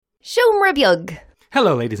Siomra Beag.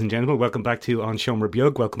 Hello, ladies and gentlemen. Welcome back to On Siomra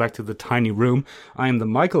Beag. Welcome back to the Tiny Room. I am the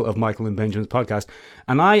Michael of Michael and Benjamin's podcast,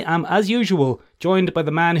 and I am, as usual, joined by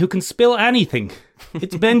the man who can spill anything.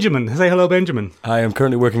 It's Benjamin. Say hello, Benjamin. I am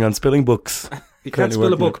currently working on spilling books. You can't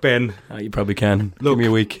spill a book, Ben. You probably can. Look, give me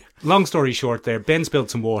a week. Long story short there, Ben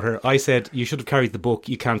spilled some water. I said, you should have carried the book.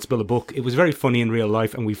 You can't spill a book. It was very funny in real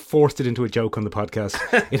life, and we forced it into a joke on the podcast.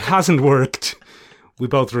 It hasn't worked. We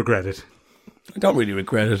both regret it. I don't really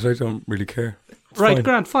regret it. I don't really care. It's right, fine.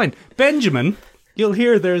 Grant, fine. Benjamin, you'll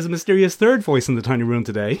hear there is a mysterious third voice in the tiny room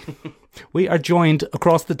today. We are joined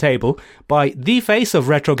across the table by the face of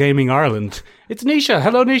Retro Gaming Ireland. It's Nisha.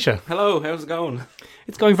 Hello, Nisha. Hello, how's it going?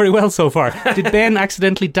 It's going very well so far. Did Ben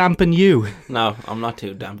accidentally dampen you? No, I'm not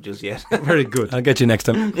too damp just yet. Very good. I'll get you next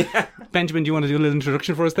time. Benjamin, do you want to do a little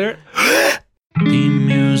introduction for us there? Theme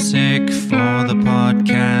music for the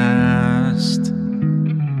podcast.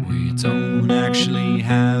 We don't actually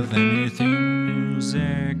have any theme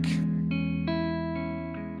music.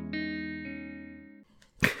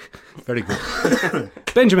 Very good.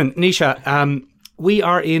 Benjamin, Nisha, we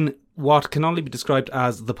are in what can only be described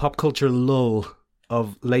as the pop culture lull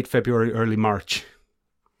of late February, early March.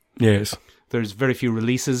 Yes. There's very few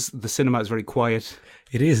releases. The cinema is very quiet.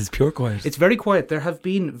 It is. It's pure quiet. It's very quiet. There have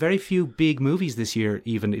been very few big movies this year,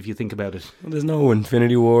 even if you think about it. Well, there's no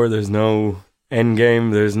Infinity War. There's no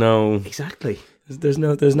Endgame. There's no... Exactly. There's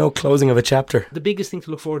no closing of a chapter. The biggest thing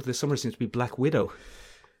to look forward to this summer seems to be Black Widow.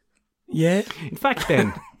 Yeah. In fact,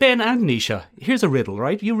 Ben and Nisha, here's a riddle,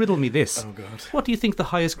 right? You riddle me this. Oh, God. What do you think the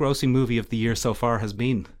highest grossing movie of the year so far has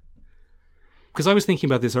been? Because I was thinking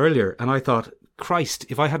about this earlier, and I thought, Christ,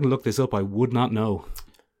 if I hadn't looked this up, I would not know.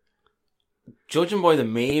 Judging by the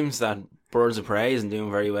memes, that Birds of Prey isn't doing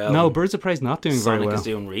very well. No, Birds of Prey is not doing very well. Sonic is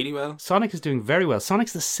doing really well. Sonic is doing very well.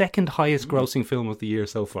 Sonic's the second highest grossing film of the year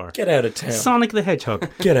so far. Get out of town. Sonic the Hedgehog.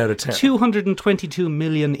 Get out of town. $222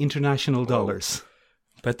 million international dollars.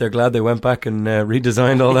 Bet they're glad they went back and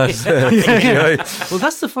redesigned all that CGI. Well,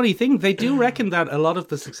 that's the funny thing. They do reckon that a lot of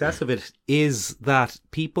the success of it is that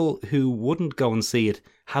people who wouldn't go and see it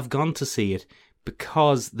have gone to see it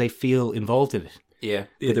because they feel involved in it. Yeah.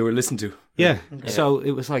 Yeah, they were listened to. Yeah. So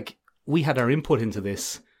it was like, we had our input into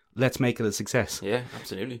this. Let's make it a success. Yeah,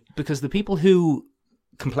 absolutely. Because the people who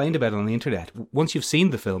complained about it on the internet, once you've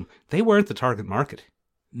seen the film, they weren't the target market.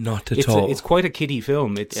 Not at all. It's quite a kiddie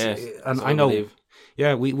film. And I know...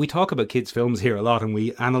 Yeah, we talk about kids' films here a lot, and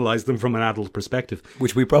we analyse them from an adult perspective.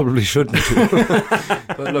 Which we probably shouldn't do.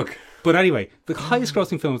 But look. But anyway, the highest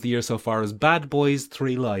grossing film of the year so far is Bad Boys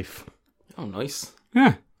 3 Life. Oh, nice.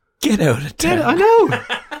 Yeah. Get out of town. Yeah, I know.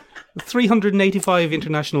 $385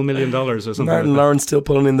 international million or something. Martin Lawrence still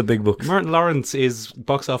pulling in the big bucks. Martin Lawrence is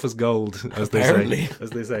box office gold, as they say.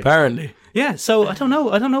 Apparently. Yeah, so I don't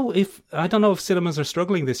know if cinemas are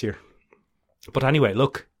struggling this year. But anyway,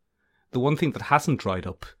 look. The one thing that hasn't dried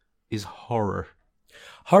up is horror.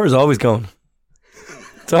 Horror's always going.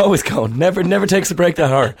 It's always going. Never takes a break, that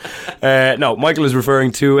horror. No, Michael is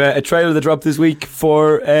referring to a trailer that dropped this week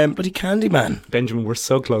for bloody Candyman. Benjamin, we're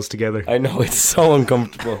so close together. I know, it's so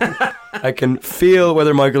uncomfortable. I can feel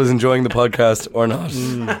whether Michael is enjoying the podcast or not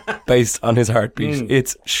based on his heartbeat.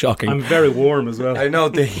 It's shocking. I'm very warm as well. I know,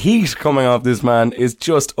 the heat coming off this man is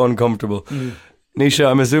just uncomfortable. Nisha,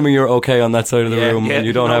 I'm assuming you're okay on that side of the room and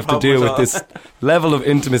you don't have to deal with this level of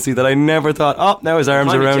intimacy that I never thought, now his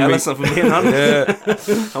arms I'm around jealous me. of him being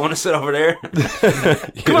honest. I want to sit over there.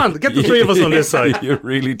 Come on, get the three of us on this side. You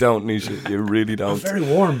really don't, Nisha. You really don't. I'm very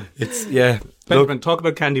warm. It's, yeah. Benjamin, talk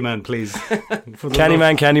about Candyman, please.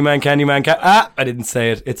 Candyman. I didn't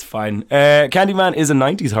say it. It's fine. Candyman is a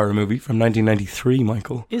 90s horror movie from 1993,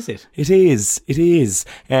 Michael. Is it? It is.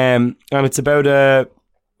 And it's about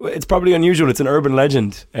it's probably unusual. It's an urban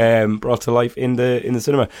legend brought to life in the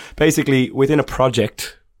cinema. Basically, within a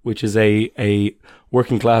project, which is a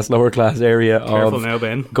working class, lower class area of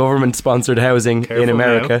government sponsored housing in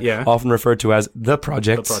America, often referred to as the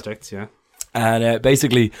projects. The projects, yeah. And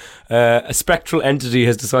basically, a spectral entity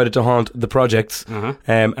has decided to haunt the projects,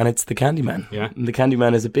 and it's the Candyman. Yeah. And the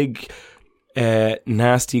Candyman is a big,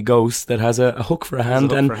 nasty ghost that has a hook for a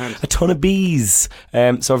hand and a ton of bees.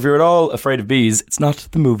 So if you're at all afraid of bees, it's not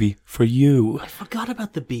the movie for you. I forgot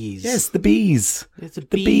about the bees. Yes, the bees. It's a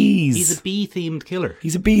bees. He's a bee-themed killer.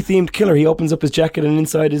 He's a bee-themed killer. He opens up his jacket and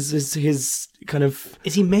inside is his kind of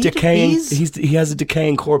Is he made decaying. of bees? He has a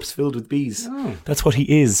decaying corpse filled with bees. Oh. That's what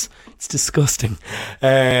he is. It's disgusting.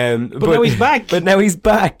 But now he's back. But now he's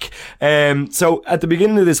back. So at the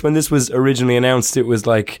beginning of this, when this was originally announced, it was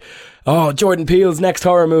like, oh, Jordan Peele's next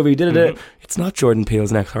horror movie. It's not Jordan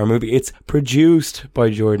Peele's next horror movie. It's produced by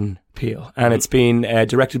Jordan Peele, and it's been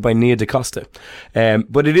directed by Nia DaCosta.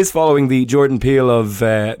 But it is following the Jordan Peele of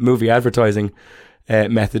movie advertising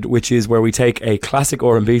method, which is where we take a classic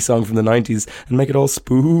R&B song from the 90s and make it all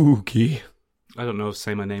spooky. I don't know if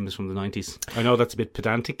Say My Name is from the 90s. I know that's a bit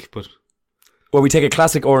pedantic, but... Well, we take a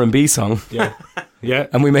classic R&B song Yeah. Yeah.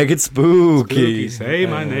 and we make it spooky. Say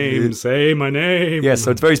my name, say my name. Yeah,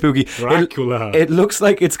 so it's very spooky. Dracula. It looks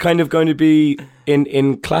like it's kind of going to be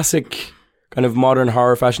in classic kind of modern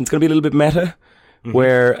horror fashion. It's going to be a little bit meta,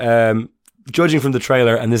 where judging from the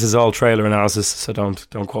trailer, and this is all trailer analysis, so don't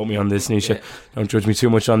quote me on this, Nisha. Don't judge me too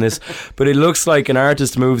much on this. But it looks like an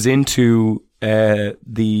artist moves into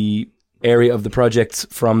the area of the projects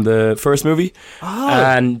from the first movie,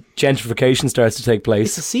 and gentrification starts to take place.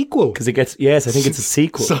 It's a sequel. Because it gets, yes, I think it's a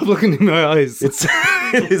sequel. Stop looking in my eyes. It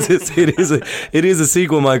is a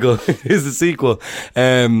sequel, Michael. It is a sequel.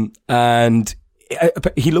 And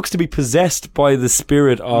he looks to be possessed by the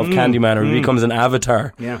spirit of Candyman, or he becomes an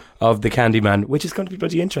avatar of the Candyman, which is going to be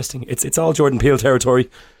bloody interesting. It's all Jordan Peele territory.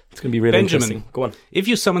 It's going to be really interesting. Go on. If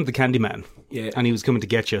you summoned the Candyman and he was coming to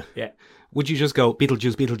get you, would you just go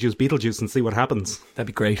Beetlejuice, Beetlejuice, Beetlejuice and see what happens? That'd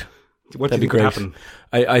be great. What That'd do be you think great. would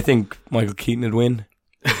happen? I think Michael Keaton would win.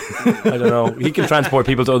 I don't know. He can transport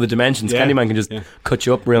people to other dimensions. Yeah. Candyman can just cut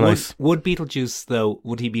you up real nice. Would Beetlejuice, though,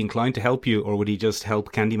 would he be inclined to help you, or would he just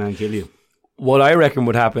help Candyman kill you? What I reckon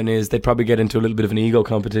would happen is they'd probably get into a little bit of an ego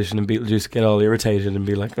competition, and Beetlejuice get all irritated and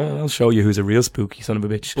be like, oh, I'll show you who's a real spooky son of a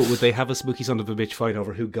bitch. But would they have a spooky son of a bitch fight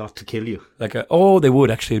over who got to kill you? Like, they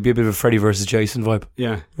would actually. It'd be a bit of a Freddy versus Jason vibe.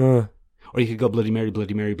 Yeah. Uh. Or you could go Bloody Mary,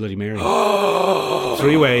 Bloody Mary, Bloody Mary.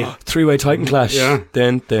 Three-way. Three-way Titan clash. Yeah.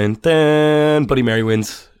 Then. Bloody Mary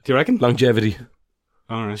wins. Do you reckon? Longevity.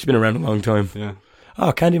 All right. She's been around a long time. Yeah.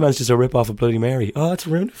 Oh, Candyman's just a rip-off of Bloody Mary. Oh, it's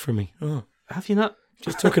ruined it for me. Oh, Have you not?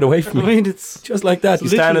 just took it away from I me. mean, it's... Just like that. it's You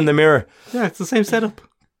stand in the mirror. Yeah, it's the same setup.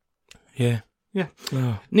 Yeah. Yeah.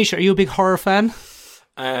 Oh. Nisha, are you a big horror fan?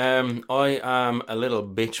 I am a little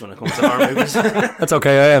bitch when it comes to horror movies. That's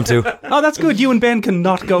okay, I am too. Oh, that's good. You and Ben can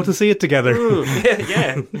not go to see it together.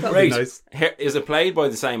 yeah. Great. Nice. Is it played by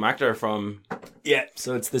the same actor from... Yeah,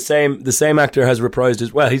 so it's the same actor has reprised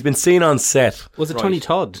as well. He's been seen on set. Was it Right. Tony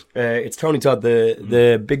Todd? It's Tony Todd,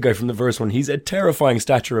 the big guy from the first one. He's a terrifying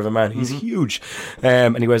stature of a man. He's huge,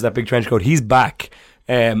 and he wears that big trench coat. He's back,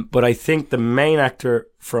 but I think the main actor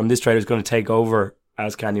from this trailer is going to take over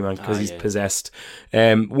as Candyman because he's possessed.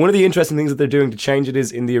 One of the interesting things that they're doing to change it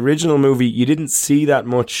is in the original movie you didn't see that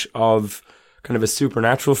much of kind of a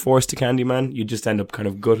supernatural force to Candyman. You just end up kind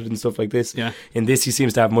of gutted and stuff like this. Yeah. In this, he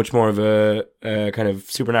seems to have much more of a kind of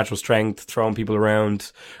supernatural strength, throwing people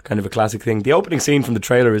around, kind of a classic thing. The opening scene from the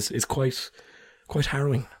trailer is quite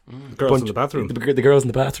harrowing. Girls in the bathroom. The girls in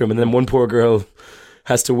the bathroom, and then one poor girl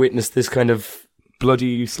has to witness this kind of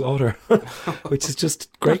bloody slaughter, which is just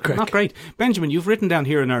great crack. Not great. Benjamin, you've written down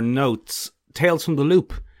here in our notes, Tales from the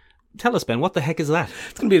Loop. Tell us, Ben, what the heck is that?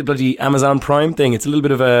 It's going to be a bloody Amazon Prime thing. It's a little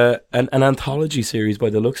bit of an anthology series by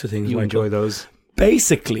the looks of things. You Michael. enjoy those.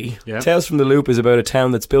 Basically, Yeah. Tales from the Loop is about a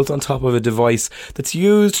town that's built on top of a device that's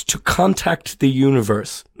used to contact the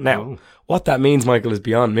universe. Now, what that means, Michael, is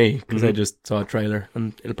beyond me, because I just saw a trailer,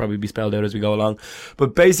 and it'll probably be spelled out as we go along.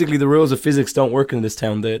 But basically, the rules of physics don't work in this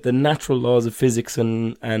town. The natural laws of physics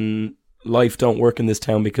and life don't work in this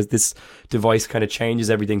town because this device kind of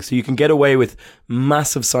changes everything. So you can get away with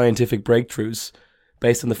massive scientific breakthroughs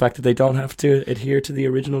based on the fact that they don't have to adhere to the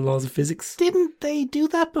original laws of physics. Didn't they do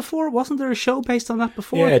that before? Wasn't there a show based on that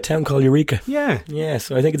before? Yeah, a town called Eureka. Yeah. Yeah,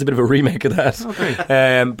 so I think it's a bit of a remake of that.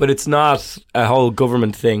 Okay. But it's not a whole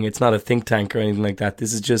government thing. It's not a think tank or anything like that.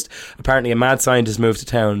 This is just apparently a mad scientist moves to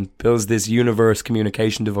town, builds this universe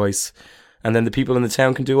communication device, and then the people in the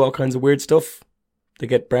town can do all kinds of weird stuff. They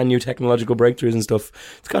get brand new technological breakthroughs and stuff.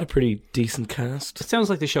 It's got a pretty decent cast. It sounds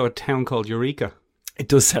like the show A Town Called Eureka. It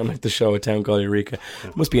does sound like the show A Town Called Eureka.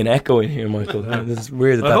 Must be an echo in here, Michael. It's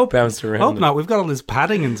weird that bounced around. Hope not. We've got all this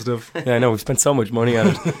padding and stuff. Yeah, I know. We've spent so much money on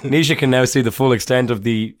it. Nisha can now see the full extent of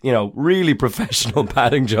the, really professional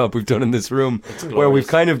padding job we've done in this room, where we've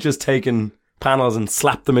kind of just taken panels and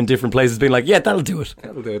slapped them in different places, being like, yeah, that'll do it.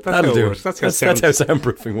 That'll do it. That'll do it. That's That's how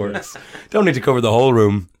soundproofing works. Don't need to cover the whole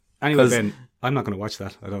room. Anyway, 'Cause- Ben, I'm not going to watch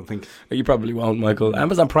that, I don't think. You probably won't, Michael.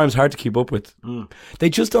 Amazon Prime's hard to keep up with. They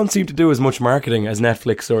just don't seem to do as much marketing as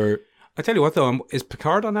Netflix or... I tell you what, though, is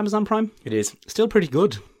Picard on Amazon Prime? It is. Still pretty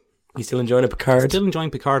good. You still enjoying a Picard? Still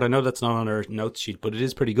enjoying Picard. I know that's not on our notes sheet, but it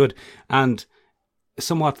is pretty good. And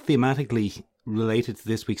somewhat thematically related to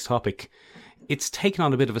this week's topic, it's taken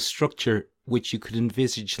on a bit of a structure which you could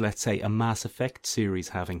envisage, let's say, a Mass Effect series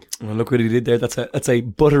having. Well, look what he did there. That's a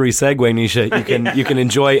buttery segue, Nisha. You can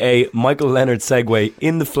enjoy a Michael Leonard segue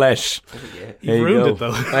in the flesh. You ruined it,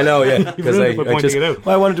 though. I know, yeah. You ruined it by pointing it out.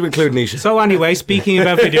 Well, I wanted to include Nisha. So anyway, speaking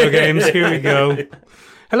about video games, here we go.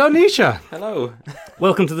 Hello, Nisha. Hello.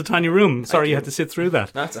 Welcome to the tiny room. Sorry you had to sit through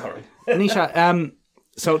that. That's all right. Nisha,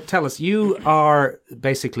 so tell us, you are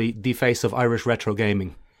basically the face of Irish retro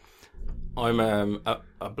gaming. I'm a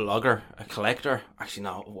blogger, a collector. Actually,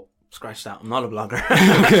 no, scratch that. I'm not a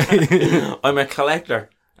blogger. I'm a collector,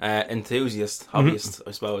 enthusiast, hobbyist,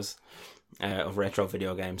 I suppose, of retro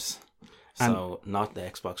video games. So, not the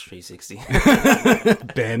Xbox 360.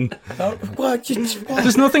 Ben. What?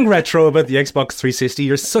 There's nothing retro about the Xbox 360.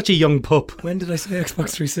 You're such a young pup. When did I say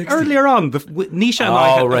Xbox 360? Earlier on, Nisha and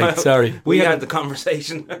I... Oh, right, sorry. We had the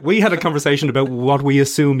conversation. We had a conversation about what we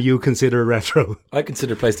assume you consider retro. I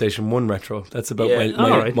consider PlayStation 1 retro. That's about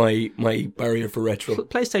Yeah. my barrier for retro.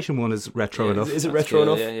 PlayStation 1 is retro enough. Is it That's retro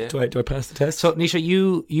good, enough? yeah. Do I pass the test? So, Nisha,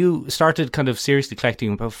 you started kind of seriously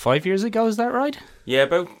collecting about 5 years ago, is that right? Yeah,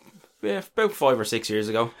 about 5 or 6 years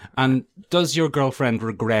ago. And does your girlfriend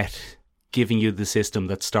regret giving you the system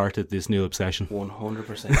that started this new obsession?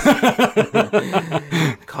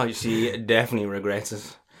 100%. God, she definitely regrets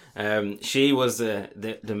it. She was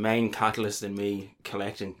the main catalyst in me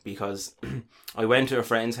collecting, because I went to a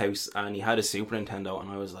friend's house and he had a Super Nintendo, and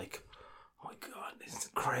I was like, oh my God, this is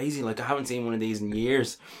crazy. Like, I haven't seen one of these in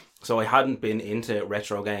years. So I hadn't been into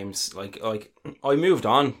retro games. Like I moved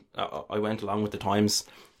on. I went along with the times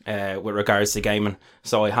with regards to gaming.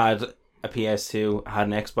 So I had a PS2, I had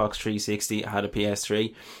an Xbox 360, I had a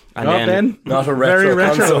PS3. And Not a retro Very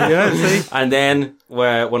retro, console. yeah, see? And then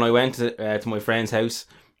when I went to my friend's house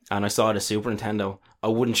and I saw the Super Nintendo, I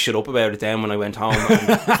wouldn't shut up about it then when I went home.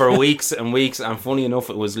 And for weeks and weeks, and funny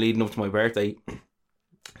enough, it was leading up to my birthday.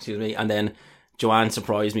 Excuse me. And then Joanne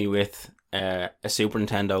surprised me with a Super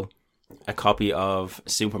Nintendo, a copy of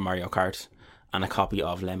Super Mario Kart, and a copy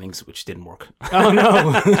of Lemmings, which didn't work. Oh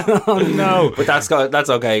no! Oh no! But that's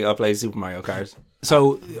okay. I'll play Super Mario Kart.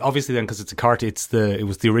 So obviously, then, because it's a cart, it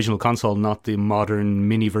was the original console, not the modern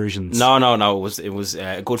mini versions. No. It was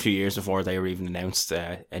a good few years before they were even announced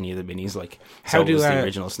any of the minis. Like, How so do it was the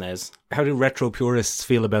original SNES. How do retro purists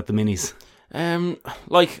feel about the minis?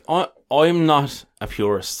 Like I'm not a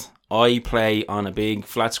purist. I play on a big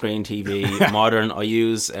flat screen TV, modern. I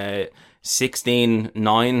use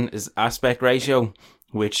 16:9 is aspect ratio,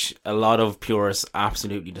 which a lot of purists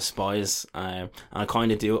absolutely despise. And I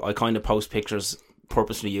kind of post pictures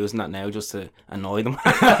purposely using that now just to annoy them.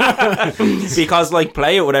 Because, like,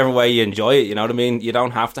 play it whatever way you enjoy it, you know what I mean? You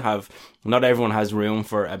don't have to have, not everyone has room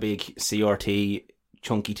for a big CRT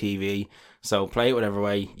chunky TV. So play it whatever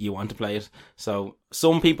way you want to play it. So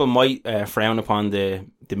some people might frown upon the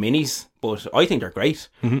minis, but I think they're great.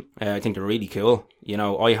 Mm-hmm. I think they're really cool. You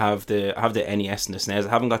know, I have the NES and the SNES. I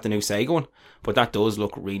haven't got the new Sega one, but that does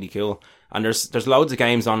look really cool. And there's loads of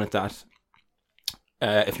games on it that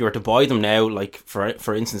if you were to buy them now, like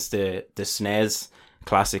for instance the SNES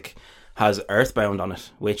Classic has Earthbound on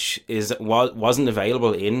it, which wasn't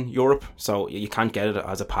available in Europe, so you can't get it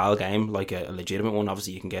as a PAL game, like a legitimate one.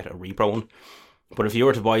 Obviously, you can get a repro one. But if you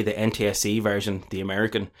were to buy the NTSC version, the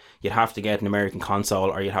American, you'd have to get an American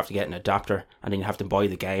console, or you'd have to get an adapter, and then you'd have to buy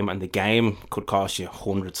the game, and the game could cost you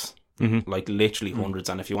hundreds, like literally hundreds.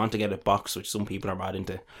 And if you want to get a box, which some people are mad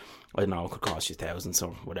into, I don't know, it could cost you thousands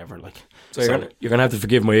or whatever. Like, So you're gonna have to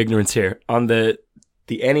forgive my ignorance here. On the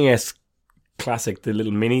NES Classic, the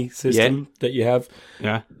little mini system that you have,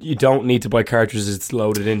 you don't need to buy cartridges. It's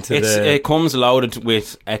loaded into it comes loaded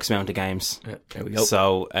with X amount of games. There we go.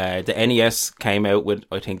 So the NES came out with,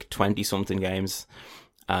 I think, 20 something games,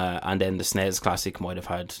 and then the SNES Classic might have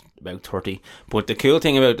had about 30. But the cool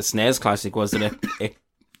thing about the SNES Classic was that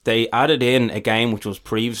they added in a game which was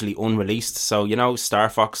previously unreleased. So, you know, Star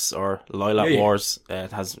Fox or Lilac Wars,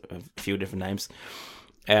 it has a few different names.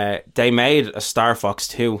 They made a Star Fox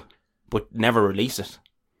 2, but never released it.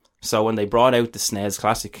 So when they brought out the SNES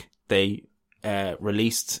Classic, they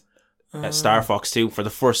released Star Fox 2 for the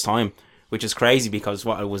first time, which is crazy because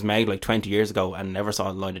it was made like 20 years ago and never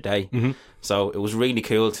saw the light of day. Mm-hmm. So it was really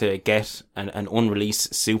cool to get an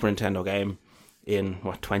unreleased Super Nintendo game in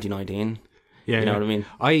 2019. Yeah, you know what I mean?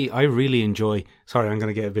 I really enjoy. Sorry, I'm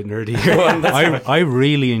going to get a bit nerdy here. I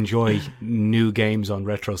really enjoy new games on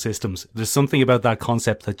retro systems. There's something about that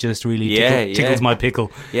concept that just really tickles my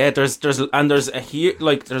pickle. Yeah, there's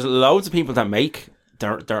loads of people that make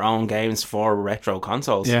their own games for retro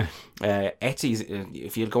consoles. Yeah. Etsy's,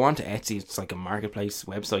 if you go on to Etsy, it's like a marketplace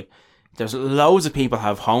website. There's loads of people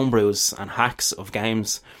have homebrews and hacks of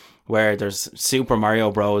games where there's Super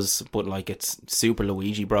Mario Bros, but like it's Super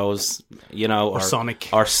Luigi Bros, you know, Or Sonic.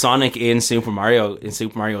 or Sonic in Super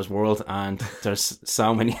Mario's world, and there's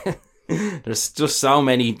so many. There's just so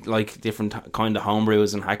many like different kind of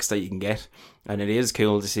homebrews and hacks that you can get, and it is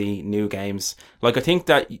cool to see new games. Like I think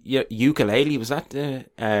that Yooka-Laylee, was that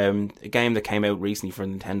a game that came out recently for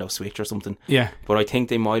Nintendo Switch or something? Yeah. But I think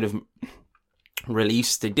they might have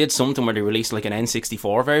they did something where they released like an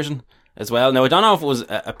N64 version as well. Now I don't know if it was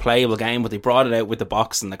a playable game, but they brought it out with the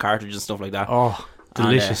box and the cartridge and stuff like that. Oh,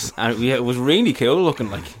 delicious. And it was really cool looking.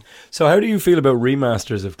 Like, So how do you feel about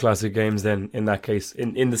remasters of classic games then, in that case?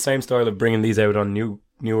 In the same style of bringing these out on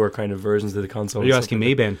newer kind of versions of the console? Are you asking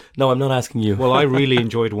me, Ben? No, I'm not asking you. Well, I really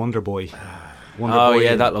enjoyed Wonder Boy. Oh,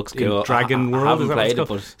 yeah, that looks in cool. Dragon I World. haven't is that what it's played it,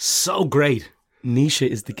 called? but- So great. Nisha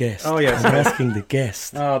is the guest. Oh, yes. I'm asking the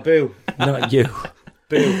guest, Oh, boo. not you.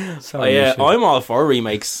 Boo. Sorry, Yeah, Nisha. I'm all for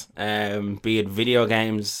remakes, be it video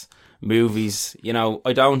games, movies. You know,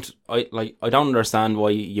 I don't understand why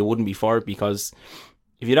you wouldn't be for it, because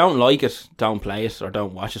if you don't like it, don't play it or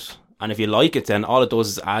don't watch it. And if you like it, then all it does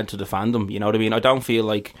is add to the fandom. You know what I mean? I don't feel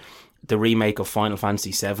like the remake of Final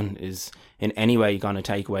Fantasy VII is in any way going to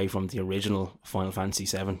take away from the original Final Fantasy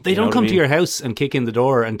VII. They don't come to your house and kick in the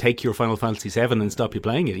door and take your Final Fantasy VII and stop you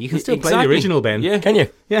playing it. You can still play the Exactly. original, Ben. Yeah. Can you?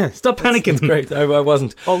 Yeah, stop panicking. Great. I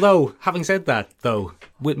wasn't. Although, having said that, though,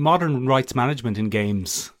 with modern rights management in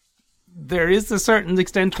games, there is a certain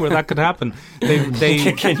extent where that could happen. They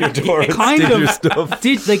Kick in your door and kind steal of your stuff.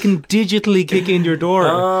 They can digitally kick in your door.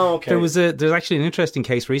 Oh, okay. There's actually an interesting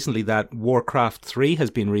case recently that Warcraft 3 has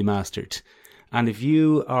been remastered. And if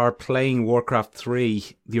you are playing Warcraft 3,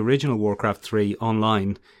 the original Warcraft 3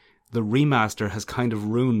 online, the remaster has kind of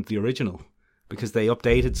ruined the original because they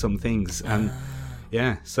updated some things. And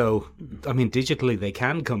yeah, so, I mean, digitally they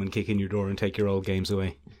can come and kick in your door and take your old games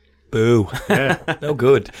away. Boo. No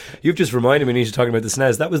good. You've just reminded me, Nisha, talking about the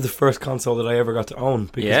SNES. That was the first console that I ever got to own,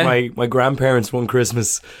 because Yeah. my grandparents one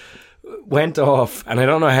Christmas went off, and I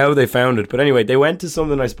don't know how they found it, but anyway, they went to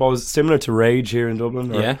something, I suppose, similar to Rage here in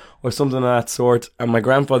Dublin, or something of that sort. And my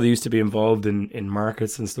grandfather used to be involved in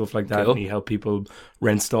markets and stuff like that, Cool. and he helped people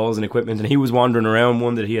rent stalls and equipment, and he was wandering around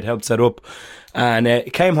one that he had helped set up, and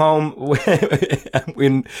came home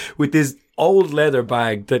with this old leather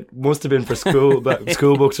bag that must have been for school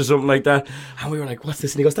school books or something like that. And we were like, what's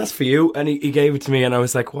this? And he goes, that's for you. And he gave it to me, and I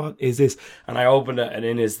was like, what is this? And I opened it, and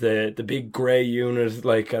in is the big grey unit,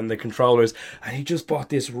 like, and the controllers. And he just bought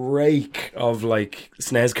this rake of like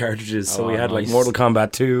SNES cartridges. So we had like nice. Mortal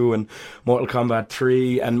Kombat 2 and Mortal Kombat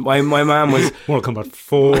 3. And my mum was Mortal Kombat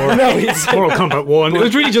 4. No, it's Mortal Kombat 1. It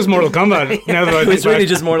was really just Mortal Kombat. Now that I think it's really back.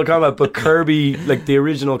 just Mortal Kombat, but Kirby, like the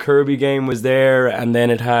original Kirby game was there, and then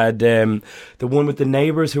it had the one with the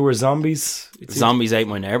neighbours who were zombies. Zombies Ate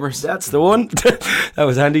My Neighbours. That's the one. That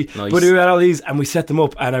was handy. Nice. But we had all these, and we set them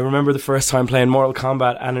up, and I remember the first time playing Mortal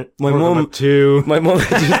Kombat, and my Mortal mum Kombat 2. my mum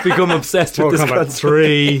had just become obsessed with Mortal this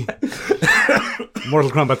Kombat console. 3.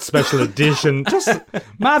 Mortal Kombat Special Edition. Just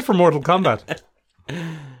mad for Mortal Kombat.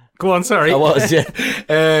 Go on, sorry. I was, yeah.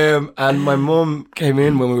 And my mum came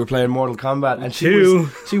in when we were playing Mortal Kombat, and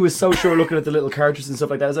she was so sure looking at the little characters and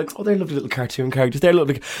stuff like that. I was like, oh, they're lovely little cartoon characters. They're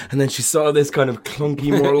lovely. And then she saw this kind of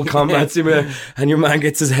clunky Mortal Kombat simulator, and your man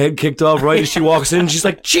gets his head kicked off right as she walks in. She's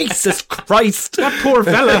like, Jesus Christ, That poor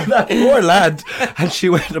fella. that poor lad. And she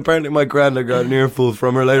went, apparently my granddad got an earful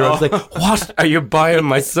from her later. I was like, what are you buying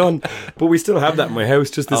my son? But we still have that in my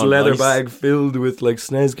house, just this Oh, leather nice. bag filled with like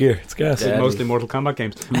SNES gear. It's gas. Yeah. Mostly Mortal Kombat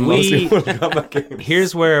games. Mostly Mortal Kombat games.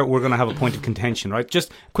 Here's where we're going to have a point of contention, right?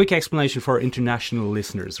 Just quick explanation for our international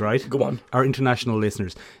listeners, right? Go on. Our international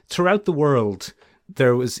listeners. Throughout the world,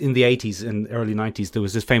 there was, in the 80s and early 90s, there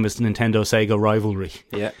was this famous Nintendo-Sega rivalry.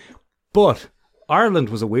 Yeah. But Ireland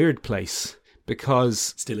was a weird place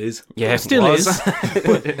because... Still is. Yeah, it Still was. is.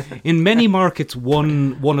 But in many markets,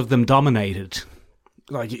 one of them dominated.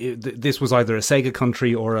 Like, this was either a Sega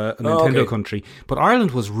country or a Nintendo okay. country. But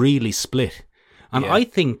Ireland was really split. And Yeah. I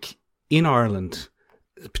think in Ireland,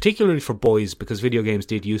 particularly for boys, because video games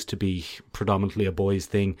did used to be predominantly a boys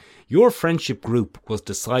thing, your friendship group was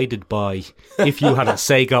decided by if you had a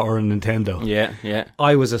Sega or a Nintendo. Yeah, yeah.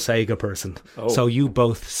 I was a Sega person, so you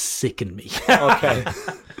both sicken me. Okay.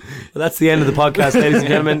 Well, that's the end of the podcast, ladies and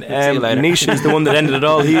gentlemen. you later. Nisha is the one that ended it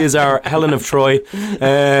all. He is our Helen of Troy.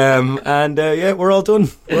 Yeah, we're all done.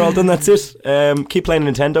 We're all done. That's it. Keep playing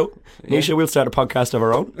Nintendo. Nisha, we'll start a podcast of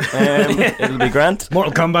our own. It'll be grand.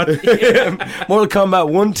 Mortal Kombat. Mortal Kombat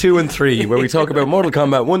 1, 2 and 3, where we talk about Mortal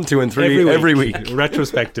Kombat 1, 2 and 3 every week.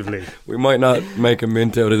 Retrospectively. We might not make a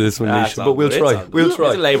mint out of this one, That's Nisha, all but we'll good. try. It's all We'll good. try.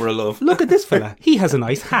 It's a labour of love. Look at this fella. He has a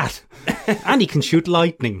nice hat. And he can shoot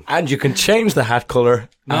lightning. And you can change the hat colour.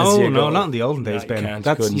 No, as you go. not in the olden days, you Ben. can't,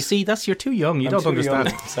 That's couldn't. you see, you're too young. You I'm don't too understand.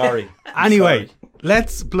 young. Sorry. Anyway,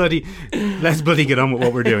 let's bloody get on with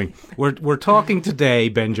what we're doing. We're talking today,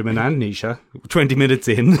 Benjamin and Nisha. 20 minutes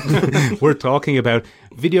in, we're talking about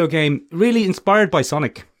video game really inspired by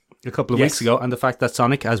Sonic a couple of Yes. weeks ago, and the fact that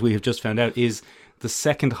Sonic, as we have just found out, is the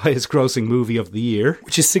second highest grossing movie of the year,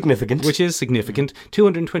 Which is significant. which is significant.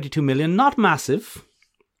 222 million, not massive,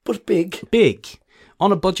 but big. big,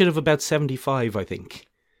 on a budget of about 75, I think.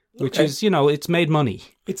 Which Okay. is, it's made money.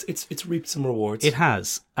 It's reaped some rewards. It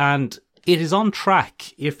has. And it is on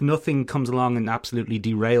track, if nothing comes along and absolutely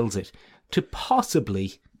derails it, to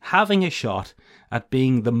possibly having a shot at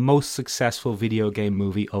being the most successful video game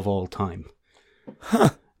movie of all time.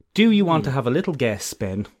 Do you want to have a little guess,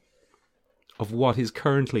 Ben, of what is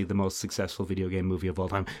currently the most successful video game movie of all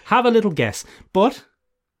time? Have a little guess. But,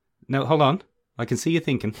 now hold on. I can see you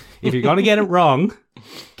thinking, if you're going to get it wrong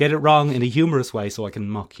in a humorous way so I can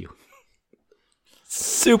mock you.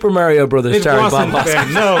 Super Mario Brothers It starring wasn't, Bob Hoskins.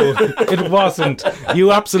 Ben. No, it wasn't.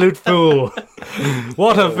 You absolute fool.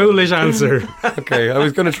 What a foolish answer. Okay, I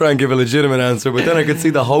was going to try and give a legitimate answer, but then I could see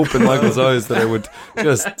the hope in Michael's eyes that I would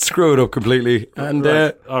just screw it up completely. And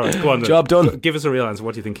All right, go on then. job done. Give us a real answer.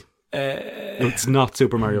 What do you think? It's not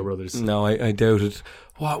Super Mario Brothers. No, I doubt it.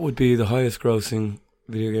 What would be the highest grossing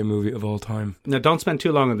video game movie of all time? Now, don't spend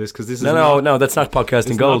too long on this because this is No, that's not podcasting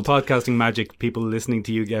it's gold. not podcasting magic. People listening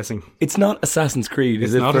to you guessing. It's not Assassin's Creed,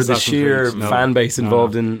 is It's it? not For Assassin's the sheer Creed, no. fan base No.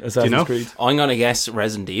 involved in Assassin's know? Creed. I'm going to guess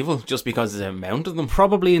Resident Evil just because of the amount of them.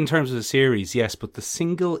 Probably in terms of the series, yes, but the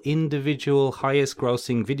single individual highest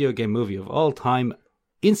grossing video game movie of all time,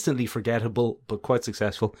 instantly forgettable but quite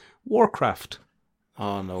successful, Warcraft.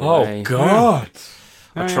 Oh, no Oh, way. God.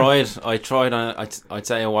 I tried. I'd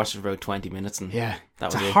say I watched it for about 20 minutes and Yeah, that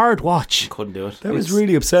it's was a it. hard watch. Couldn't do it. That was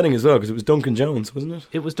really upsetting as well because it was Duncan Jones, wasn't it?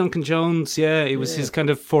 It was Duncan Jones, yeah. It was his kind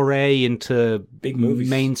of foray into Big movies.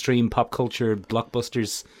 mainstream pop culture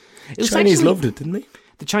blockbusters. It was Chinese actually- loved it, didn't they?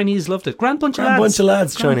 The Chinese loved it. Grand bunch Grand of lads. bunch of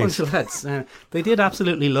lads, Grand Chinese. bunch of lads. They did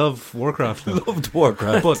absolutely love Warcraft. though. Loved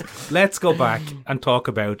Warcraft. But let's go back and talk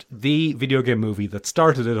about the video game movie that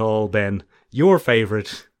started it all, Ben. Your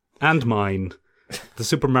favourite and mine, the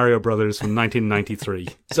Super Mario Brothers from 1993.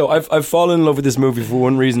 So I've fallen in love with this movie for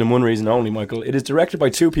one reason and one reason only, Michael. It is directed by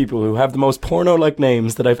two people who have the most porno-like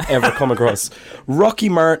names that I've ever come across. Rocky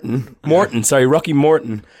Morton,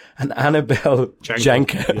 and Annabelle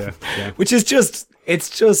Janka. Yeah. Which is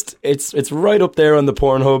it's right up there on the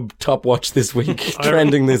Pornhub top watch this week,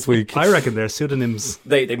 trending this week. I reckon they're pseudonyms.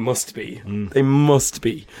 They must be. They must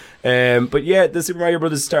be. But yeah, the Super Mario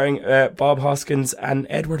Brothers starring Bob Hoskins and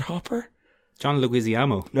Edward Hopper. John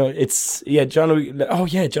Leguizamo. No, it's John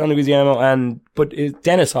Leguizamo but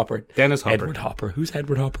Dennis Hopper. Dennis Hopper. Edward Hopper. Who's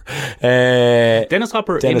Edward Hopper? Dennis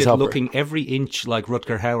Hopper Dennis in it Hopper. looking every inch like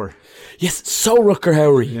Rutger Hauer. Yes, so Rutger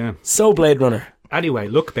Hauer. Yeah. So Blade Runner. Anyway,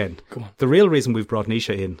 look, Ben. Come on. The real reason we've brought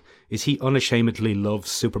Nisha in is he unashamedly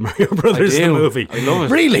loves Super Mario Brothers, the movie. I love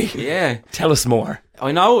it. Really? Yeah. Tell us more.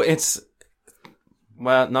 I know it's,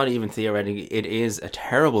 well, not even theoretically, it is a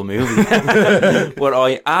terrible movie. But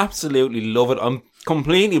I absolutely love it. I'm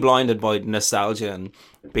completely blinded by nostalgia and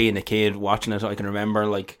being a kid watching it. I can remember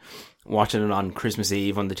like watching it on Christmas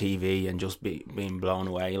Eve on the TV and just being blown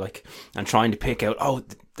away, like, and trying to pick out, oh,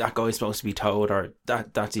 that guy's supposed to be Toad, or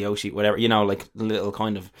that's Yoshi, whatever, like little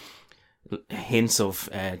kind of hints of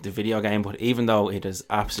the video game. But even though it is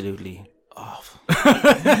absolutely awful,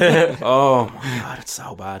 oh my god, it's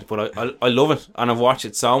so bad. But I love it, and I've watched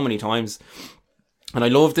it so many times, and I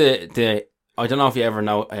love the I don't know if you ever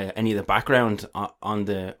know any of the background on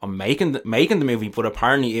making the movie, but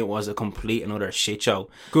apparently it was a complete and utter shit show.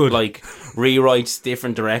 Good. Like rewrites,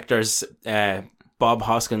 different directors, Bob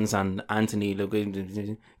Hoskins and Anthony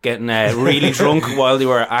getting really drunk while they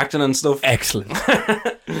were acting and stuff. Excellent.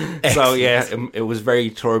 So yeah, it was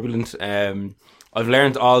very turbulent. I've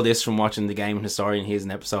learned all this from watching The Game Historian. He has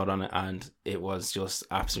an episode on it, and it was just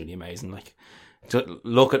absolutely amazing. Like, to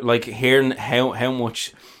look at, like, hearing how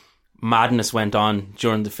much madness went on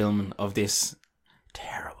during the filming of this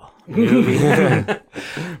terrible movie.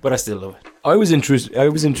 But I still love it. I was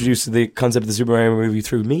introduced to the concept of the Super Mario movie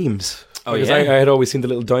through memes. Oh, Because yeah? I had always seen the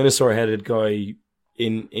little dinosaur-headed guy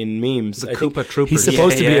in memes. The I think Koopa Troopers. He's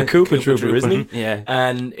supposed to be a Koopa Trooper, isn't he? Yeah.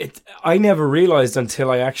 And I never realised until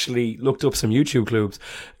I actually looked up some YouTube clubs.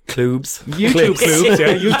 YouTube clubs,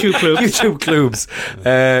 yeah, YouTube clubs. YouTube clubs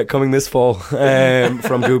coming this fall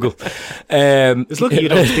from Google. It's lucky you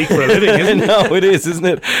don't speak for a living, isn't it? No, it is, isn't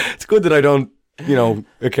it? It's good that I don't,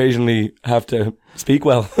 occasionally have to speak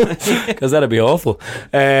well, because that'd be awful.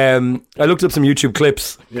 I looked up some YouTube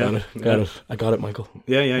clips. Yeah. Got it. I got it, Michael.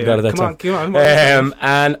 Yeah. Got it that time. Come on.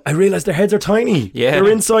 And I realised their heads are tiny. Yeah. They're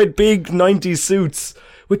inside big 90s suits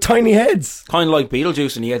with tiny heads. Kind of like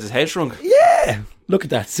Beetlejuice, and he had his head shrunk. Yeah. Look at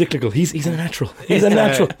that, cyclical. He's a natural. He's a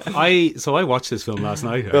natural. I watched this film last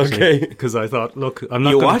night. Actually, Okay. because I thought, look, I'm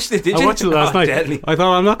not. You gonna, watched it, did you? I watched it last Oh, night. deadly. I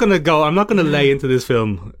thought I'm not going to lay into this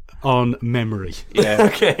film on memory. Yeah.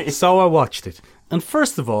 Okay. So I watched it, and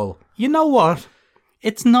first of all, you know what?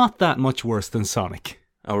 It's not that much worse than Sonic.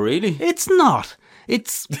 Oh, really? It's not.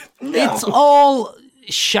 It's all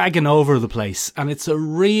shagging over the place, and it's a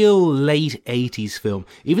real late 80s film.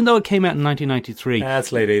 Even though it came out in 1993.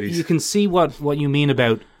 That's late 80s. You can see what you mean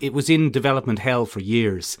about it was in development hell for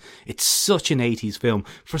years. It's such an 80s film.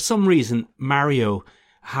 For some reason, Mario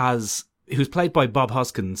who's played by Bob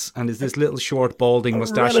Hoskins and is this little short balding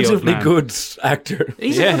mustachioed relatively man. good actor.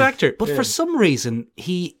 He's a good actor, but for some reason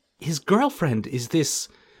his girlfriend is this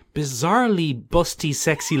bizarrely busty,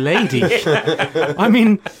 sexy lady. I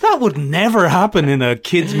mean, that would never happen in a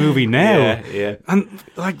kids' movie now. Yeah. And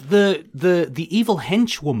like the evil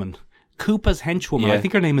henchwoman, Koopa's henchwoman. Yeah. I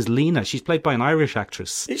think her name is Lena. She's played by an Irish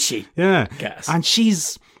actress. Is she? Yeah, Gas. and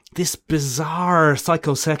she's this bizarre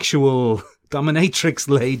psychosexual dominatrix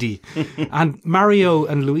lady. And Mario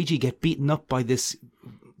and Luigi get beaten up by this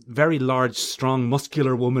very large, strong,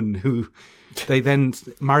 muscular woman who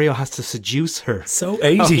Mario has to seduce her. So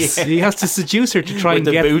 80s. He has to seduce her to try With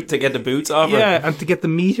and to get the boots off her. yeah, and to get the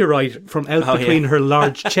meteorite from out between her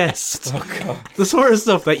large chest. Oh, God. The sort of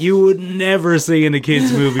stuff that you would never see in a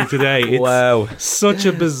kids' movie today. It's Wow. such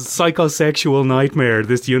a psychosexual nightmare,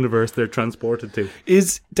 this universe they're transported to.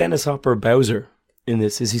 Is Dennis Hopper Bowser in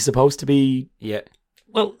this? Is he supposed to be... Yeah.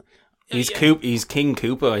 Well, He's He's King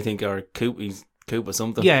Koopa, I think, or he's Koopa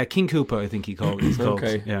something. yeah, King Koopa, I think he's called.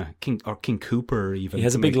 Okay. Yeah, King Cooper even. He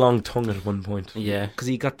has a big long tongue at one point. Yeah. because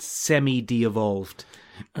he got semi-de-evolved.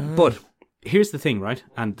 But here's the thing, right?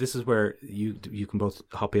 And this is where you can both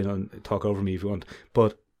hop in and talk over me if you want.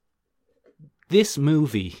 But this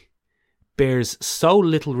movie bears so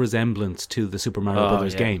little resemblance to the Super Mario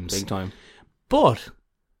Brothers games. Big time. But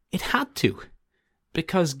it had to.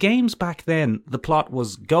 Because games back then, the plot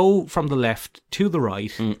was go from the left to the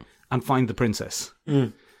right and find the princess.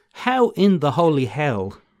 How in the holy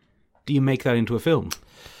hell do you make that into a film?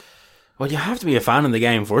 Well, you have to be a fan of the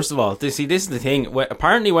game, first of all. This is the thing.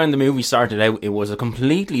 Apparently, when the movie started out, it was a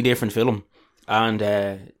completely different film.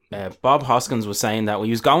 And Bob Hoskins was saying that he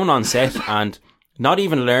was going on set and not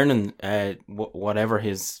even learning whatever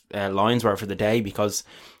his lines were for the day, because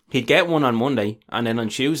he'd get one on Monday, and then on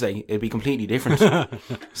Tuesday it'd be completely different.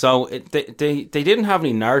 So they didn't have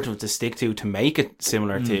any narrative to stick to make it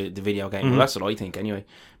similar to the video game. Well, that's what I think anyway,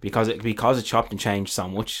 because it chopped and changed so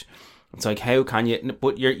much. It's like, how can you?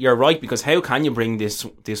 But you're right, because how can you bring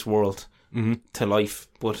this world to life?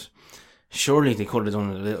 But surely they could have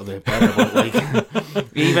done it a little bit better. But like,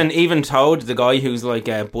 even Toad, the guy who's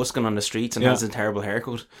like busking on the streets and has a terrible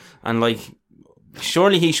haircut, and like,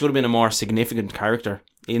 surely he should have been a more significant character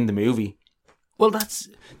in the movie. Well, that's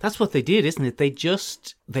what they did, isn't it?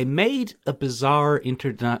 They made a bizarre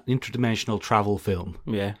interdimensional travel film.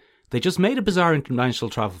 Yeah. They just made a bizarre interdimensional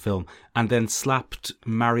travel film and then slapped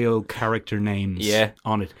Mario character names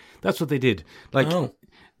on it. That's what they did. Like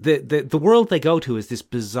the world they go to is this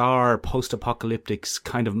bizarre post-apocalyptic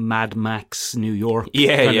kind of Mad Max New York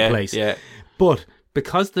kind of place. Yeah. But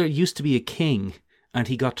because there used to be a king and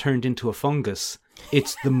he got turned into a fungus,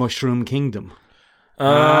 it's the Mushroom Kingdom.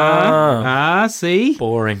 See?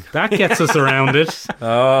 Boring. That gets us around it.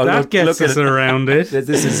 Oh, That gets us around it.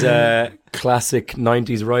 This is a classic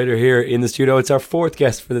 90s writer here in the studio. It's our fourth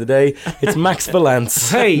guest for the day. It's Max Valance,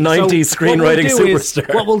 Hey, 90s so screenwriting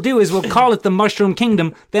superstar. What we'll do is we'll call it the Mushroom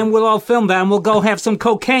Kingdom, then we'll all film that and we'll go have some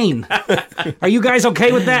cocaine. Are you guys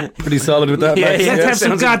okay with that? Pretty solid with that, Max. Let's have some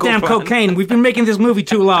sounds like a good goddamn plan. cocaine. We've been making this movie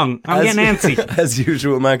too long. I'm getting antsy. As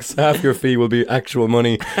usual, Max, half your fee will be actual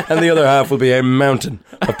money and the other half will be a mountain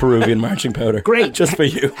of Peruvian marching powder. Great. Just for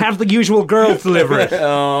you. Have the usual girls deliver it.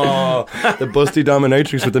 Oh, the busty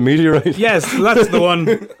dominatrix with the meteorite. Yes, that's the one.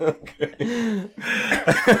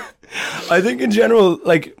 I think in general,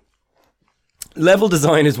 like, level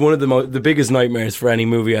design is one of the biggest nightmares for any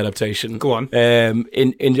movie adaptation. Go on.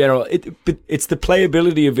 In general, but it's the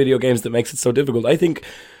playability of video games that makes it so difficult. I think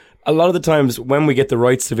a lot of the times when we get the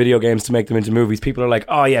rights to video games to make them into movies, people are like,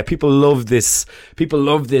 oh yeah, people love this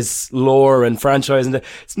lore and franchise, and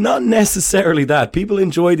it's not necessarily that. People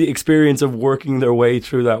enjoy the experience of working their way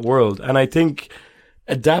through that world, and I think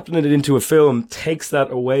adapting it into a film takes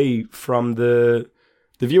that away from the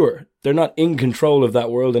viewer. They're not in control of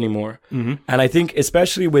that world anymore. Mm-hmm. And I think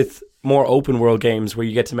especially with more open world games where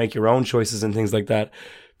you get to make your own choices and things like that,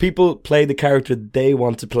 people play the character they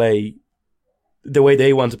want to play the way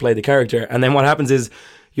they want to play the character. And then what happens is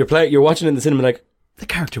you're watching it in the cinema like, the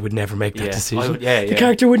character would never make that decision. The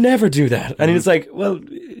character would never do that. And it's like, well,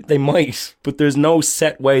 they might, but there's no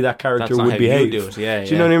set way that character would behave. You do it.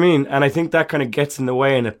 Do you know what I mean? And I think that kind of gets in the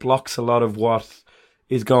way and it blocks a lot of what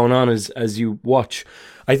is going on as you watch.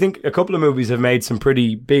 I think a couple of movies have made some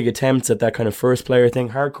pretty big attempts at that kind of first player thing.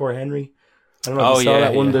 Hardcore Henry. I don't know if you saw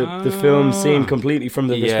that one, the film seen completely from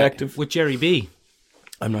the perspective. With Jerry B.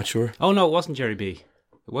 I'm not sure. Oh no, it wasn't Jerry B.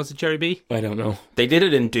 Was it Jerry B? I don't know. They did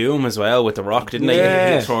it in Doom as well with The Rock, didn't they?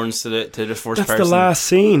 Yeah. He turns to the first person. That's the last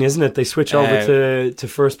scene, isn't it? They switch over to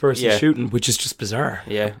first person shooting, which is just bizarre.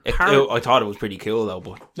 Yeah, I thought it was pretty cool though.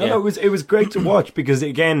 But no, it was great to watch because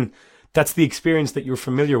again, that's the experience that you're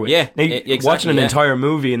familiar with. Yeah, now, exactly, watching an entire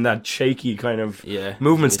movie in that shaky kind of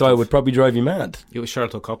movement style would probably drive you mad. It was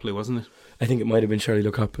Charlotte Copley, wasn't it? I think it might have been Shirley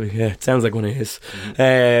Copley. Yeah, it sounds like one of his.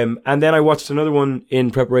 And then I watched another one in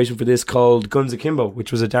preparation for this called Guns Akimbo,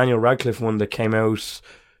 which was a Daniel Radcliffe one that came out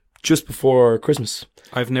just before Christmas.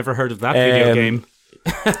 I've never heard of that video game.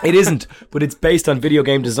 It isn't, but it's based on video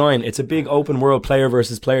game design. It's a big open world player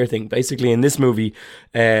versus player thing. Basically, in this movie,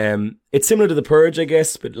 it's similar to The Purge, I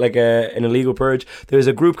guess, but like an illegal purge. There's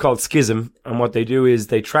a group called Schism, and what they do is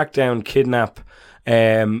they track down, kidnap,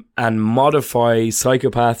 and modify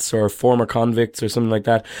psychopaths or former convicts or something like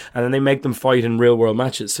that, and then they make them fight in real world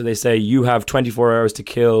matches. So they say you have 24 hours to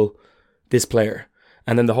kill this player,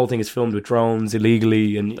 and then the whole thing is filmed with drones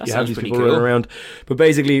illegally, and you have these people running around. But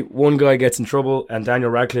basically, one guy gets in trouble, and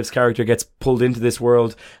Daniel Radcliffe's character gets pulled into this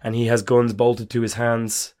world, and he has guns bolted to his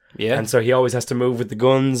hands. Yeah. And so he always has to move with the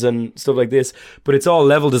guns and stuff like this. But it's all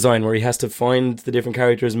level design where he has to find the different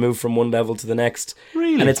characters, move from one level to the next.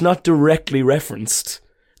 Really? And it's not directly referenced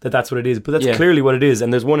that that's what it is. But that's clearly what it is.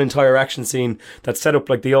 And there's one entire action scene that's set up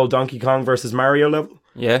like the old Donkey Kong versus Mario level.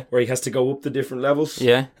 Yeah. Where he has to go up the different levels.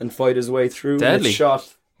 Yeah. And fight his way through. Deadly. And it's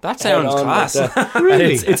shot. That sounds class. Like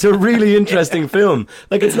Really? And it's a really interesting film.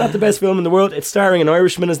 Like, it's not the best film in the world. It's starring an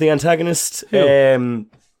Irishman as the antagonist.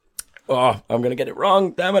 I'm going to get it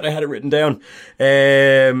wrong. Damn it, I had it written down.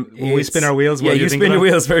 We spin our wheels while you spin your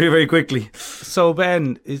wheels very, very quickly. So,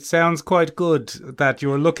 Ben, it sounds quite good that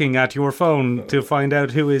you're looking at your phone to find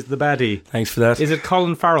out who is the baddie. Thanks for that. Is it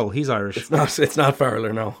Colin Farrell? He's Irish. It's not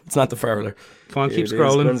Farrell, no. It's not the Farreller. Come on, keep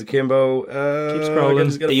scrolling. Guns Akimbo. Keep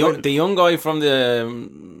scrolling. The young guy from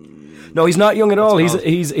the... No, he's not young at all.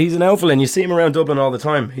 He's an alpha, and you see him around Dublin all the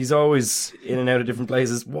time. He's always in and out of different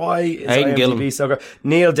places. Why is IMDb so good?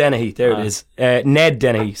 Neil Dennehy, there it is. Ned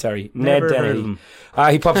Dennehy, sorry. Never Ned heard of Dennehy.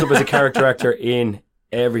 him. He pops up as a character actor in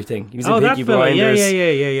everything. He was in that Peaky fella. Blinders.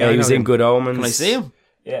 Yeah. He was in Good Omens. Can I see him?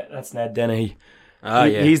 Yeah, that's Ned Dennehy.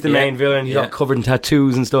 Yeah. He's the main villain. He's all covered in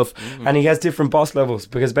tattoos and stuff. And he has different boss levels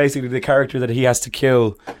because basically the character that he has to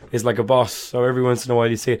kill is like a boss. So every once in a while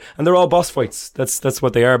you see it. And they're all boss fights. That's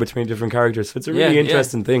what they are between different characters. So it's a really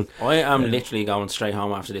interesting thing. I am literally going straight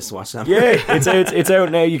home after this to watch them. Yeah, it's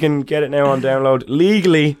out now. You can get it now on download.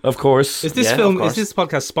 Legally, of course. Is this is this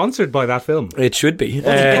podcast sponsored by that film? It should be.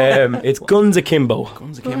 It's Guns Akimbo.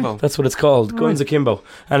 Guns Akimbo. That's what it's called. Guns Akimbo.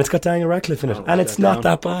 And it's got Daniel Radcliffe in it. And it's not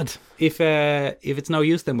that bad. If it's no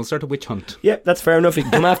use, then we'll start a witch hunt. Yeah, that's fair enough. You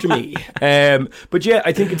can come after me. But yeah,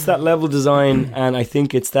 I think it's that level design, and I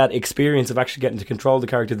think it's that experience of actually getting to control the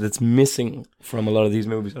character that's missing from a lot of these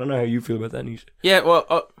movies. I don't know how you feel about that, Nisha. Yeah,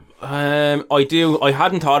 well, I do. I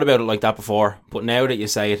hadn't thought about it like that before, but now that you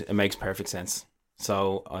say it, it makes perfect sense.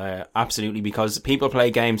 So, absolutely, because people play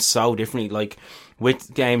games so differently. Like,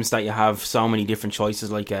 with games that you have so many different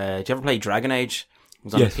choices, like, do you ever play Dragon Age? It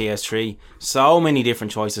was on the PS3. So many different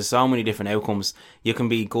choices, so many different outcomes. You can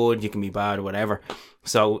be good, you can be bad, or whatever.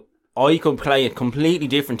 So I could play it completely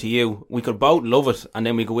different to you. We could both love it, and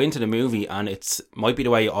then we go into the movie, and it's might be the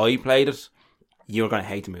way I played it. You're going to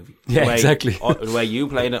hate the movie. Yeah, exactly. The way you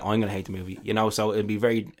played it, I'm going to hate the movie. You know, so it'd be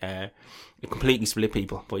very completely split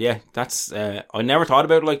people. But yeah, that's I never thought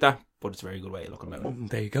about it like that. but it's a very good way of looking at it.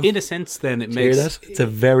 There you go. In a sense, then it Do you hear makes... that? It's a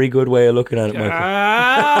very good way of looking at it,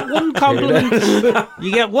 Michael. One compliment.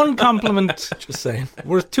 You get one compliment. Just saying.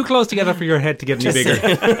 We're too close together for your head to get any bigger.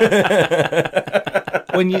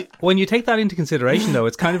 When you take that into consideration, though,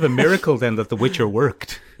 it's kind of a miracle then that The Witcher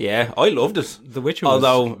worked. Yeah, I loved it. The Witcher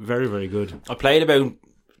Although- was very, very good. I played about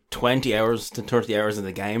 20 hours to 30 hours in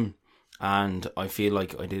the game, and I feel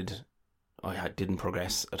like I didn't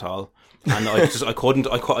progress at all, and I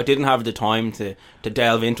didn't have the time to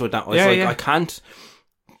delve into it. I was I can't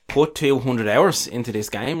put 200 hours into this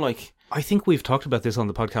game. Like, I think we've talked about this on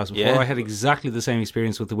the podcast before. Yeah. I had exactly the same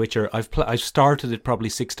experience with The Witcher. I've started it probably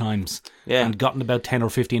 6 times Yeah. and gotten about 10 or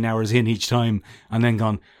 15 hours in each time, and then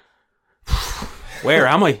gone, where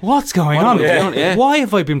am I? what's going What on? am I doing? Yeah. Why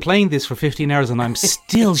have I been playing this for 15 hours and I'm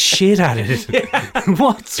still shit at it?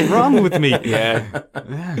 What's wrong with me? Yeah.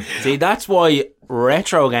 See, that's why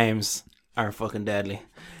retro games are fucking deadly.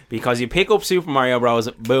 Because you pick up Super Mario Bros.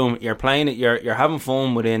 Boom, you're playing it. You're having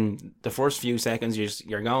fun within the first few seconds.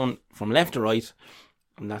 You're going from left to right,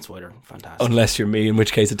 and that's why they're fantastic. Unless you're me, in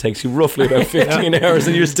which case it takes you roughly about 15 hours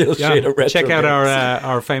and you're still shit at retro Check out games.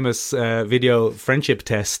 our famous video friendship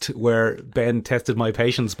test where Ben tested my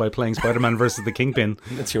patience by playing Spider-Man versus the Kingpin.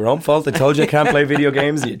 It's your own fault. I told you I can't play video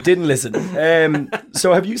games. You didn't listen.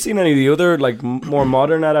 So have you seen any of the other like more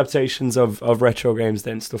modern adaptations of retro games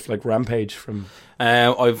then? Stuff like Rampage from...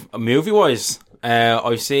 I've movie wise,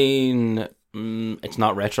 I've seen. It's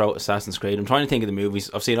not retro Assassin's Creed. I'm trying to think of the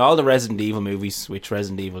movies. I've seen all the Resident Evil movies, which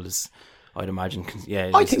Resident Evil is, I'd imagine.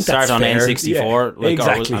 Yeah, I think start that's on fair. N64, Yeah,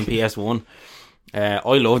 exactly. or on PS1.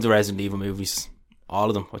 I love the Resident Evil movies, all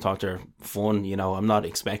of them. I thought they're fun. You know, I'm not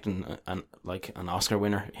expecting an Oscar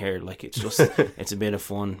winner here. Like, it's just it's a bit of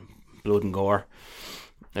fun, blood and gore.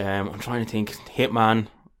 I'm trying to think. Hitman.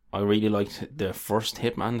 I really liked the first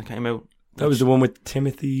Hitman that came out. That was the one with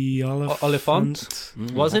Timothy Oliphant?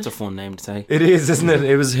 Was That's it? a fun name to say. It is, isn't it?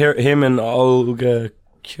 It was him and Olga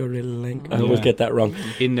Kurylenko. I always get that wrong.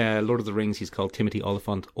 In Lord of the Rings, he's called Timothy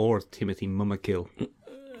Oliphant or Timothy Mummakill.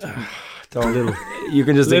 You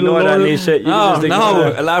can just Little ignore that Lord of- niche. You can No, just ignore no,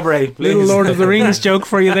 that. elaborate, please. Little Lord of the Rings joke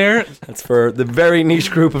for you there. That's for the very niche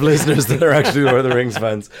group of listeners that are actually Lord of the Rings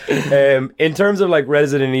fans. In terms of like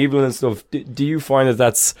Resident Evil and stuff, do you find that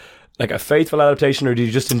that's like a faithful adaptation, or do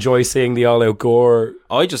you just enjoy seeing the all-out gore?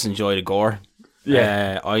 I just enjoy the gore.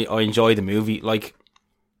 Yeah. I enjoy the movie. Like,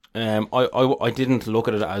 I didn't look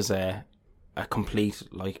at it as a complete,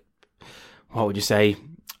 like, what would you say?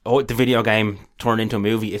 Oh, the video game turned into a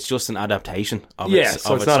movie. It's just an adaptation of Yeah, its,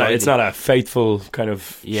 so of it's its not idea. a faithful kind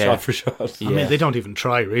of Yeah. shot for shot. Yeah. I mean, they don't even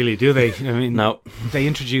try, really, do they? I mean, No. They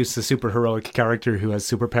introduce a super heroic character who has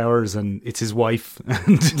superpowers, and it's his wife.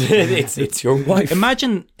 And it's your wife.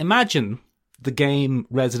 imagine the game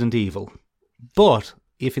Resident Evil, but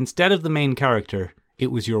if instead of the main character, it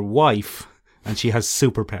was your wife, and she has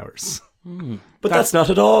superpowers. But that's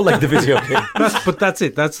not at all like the video game. But that's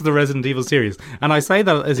it. That's the Resident Evil series. And I say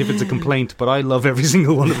that as if it's a complaint, but I love every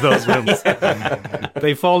single one of those films.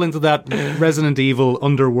 They fall into that Resident Evil,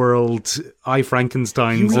 Underworld, I,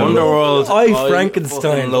 Frankenstein zone. Underworld. I, Frankenstein.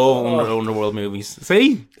 fucking love Underworld movies.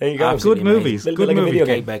 See? There you go. Absolutely Good movies. amazing. Good Like a movies. video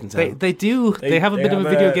Kate game. Beckinsale. They do. They have a bit of a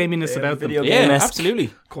video gaminess they have about a video them. Yeah, game-esque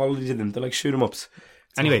absolutely. quality to them. They're like shoot 'em ups.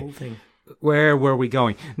 It's a Anyway. whole thing. Where were we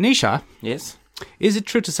going? Nisha, Yes. is it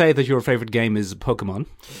true to say that your favourite game is Pokemon?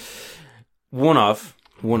 One of.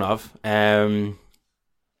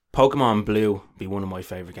 Pokemon Blue be one of my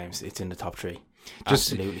favourite games. It's in the top 3.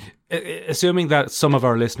 Just- Absolutely. Assuming that some of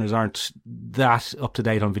our listeners aren't that up to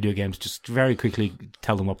date on video games, just very quickly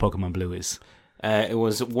tell them what Pokemon Blue is. It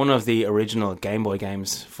was one of the original Game Boy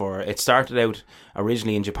games. It started out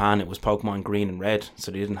originally in Japan. It was Pokemon Green and Red,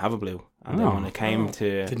 so they didn't have a blue. And then when it came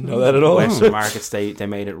to Didn't know that at all. Western markets, they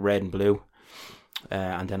made it red and blue.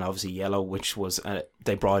 And then obviously yellow, which was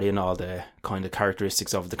they brought in all the kind of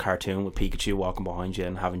characteristics of the cartoon with Pikachu walking behind you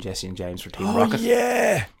and having Jesse and James for Team Oh Rocket.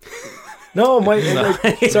 yeah. No,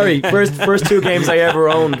 sorry. First 2 games I ever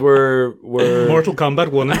owned were Mortal Kombat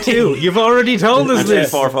 1 and 2. You've already told us And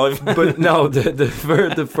this. 4 or 5. But no,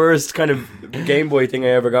 the first kind of Game Boy thing I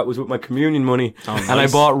ever got was with my communion money, and I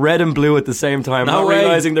nice. bought red and blue at the same time, No not way.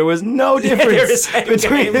 realizing there was no they're the difference same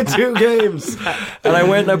between the 2 games. And I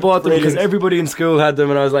went and I bought them because everybody in school had them,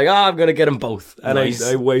 and I was like, I'm gonna get them both. And Nice.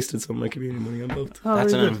 I wasted some of my communion money on both.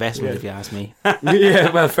 That's an investment, if you ask me.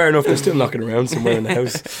 Yeah, well, fair enough. They're still knocking around somewhere in the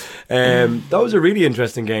house. Those are really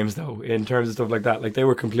interesting games, though, in terms of stuff like that. Like they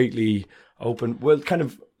were completely open. Well, kind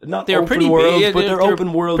of not They're open pretty world, big, but they're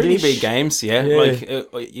open world. Pretty big games, yeah. Yeah.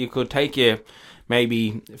 Like you could take you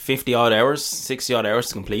maybe 50 odd hours, 60 odd hours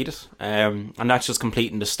to complete it, and that's just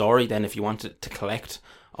completing the story. Then, if you wanted to collect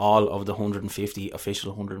all of the 150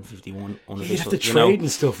 official, 151 unofficial. You'd have to you know. trade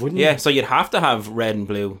and stuff, wouldn't you? Yeah, so you'd have to have red and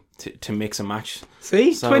blue to mix and match.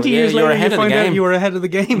 See, So, 20 yeah, years you're later, ahead you of the find out game. you were ahead of the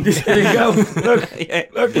game. There you go.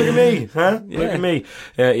 Look at me, huh? Look Yeah. at me.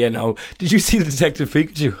 Yeah, no. Did you see the Detective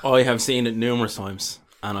Pikachu? I have seen it numerous times,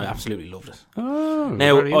 and I absolutely loved it. Oh,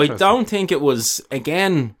 Now, very I interesting. don't think it was,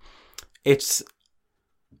 again, it's,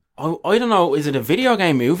 I don't know, is it a video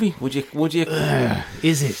game movie? Would you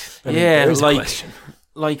Is it? yeah, There's a like, question.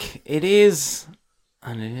 like, it is,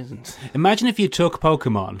 and it isn't. Imagine if you took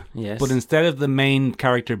Pokemon, Yes. but instead of the main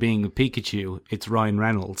character being Pikachu, it's Ryan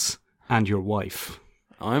Reynolds and your wife.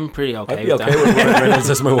 I'm pretty okay I'd be with okay that. with Ryan Reynolds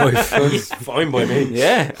as my wife. That's fine by me.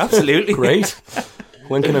 Yeah, absolutely. Great.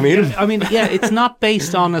 When can I meet him? I mean, yeah, it's not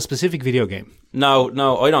based on a specific video game. No,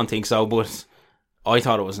 I don't think so, but I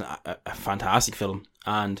thought it was a fantastic film.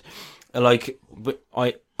 And, like, but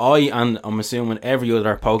I and I'm assuming every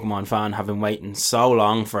other Pokemon fan have been waiting so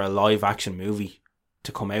long for a live action movie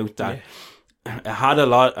to come out that it had a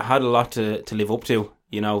lot to live up to.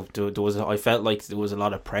 You know, I felt like there was a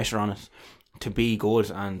lot of pressure on it to be good.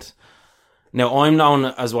 And now I'm known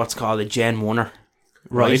as what's called a Gen 1er.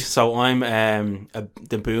 Right, so I'm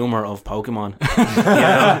the boomer of Pokemon.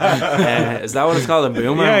 Is that what it's called, a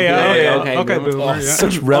boomer? Okay, boomer. boomer, yeah.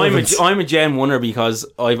 Such relevance. I'm a Gen 1er because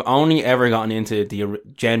I've only ever gotten into the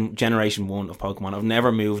Generation 1 of Pokemon. I've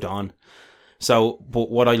never moved on. So, but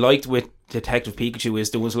what I liked with Detective Pikachu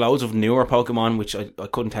is there was loads of newer Pokemon, which I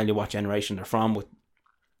couldn't tell you what generation they're from,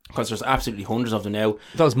 because there's absolutely hundreds of them now.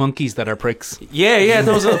 Those monkeys that are pricks. Yeah,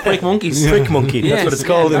 those little prick monkeys. Trick Monkey. That's what it's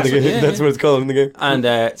called in the game. That's what it's called in the game. And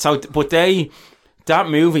but that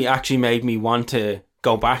movie actually made me want to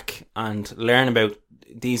go back and learn about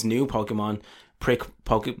these new Pokemon. Prick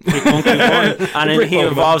Monkey 1, and then he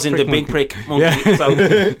evolves into Big Prick Monkey. Yeah. So,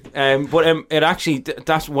 it actually,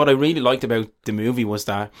 that's what I really liked about the movie, was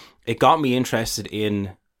that it got me interested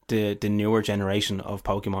in the newer generation of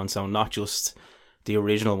Pokemon. So not just the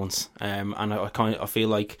original ones. And I feel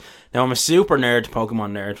like, now I'm a super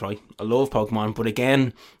Pokemon nerd, right? I love Pokemon, but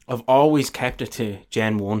again, I've always kept it to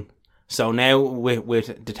Gen 1. So now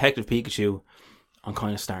with Detective Pikachu, I'm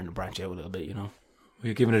kind of starting to branch out a little bit, you know.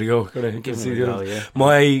 You're giving it a go. Giving it a go, yeah.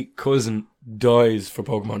 My cousin dies for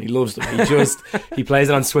Pokemon. He loves them. He plays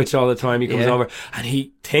it on Switch all the time. He comes over and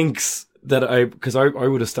he thinks that because I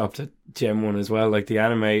would have stopped at Gen 1 as well, like the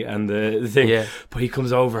anime and the thing. Yeah. But he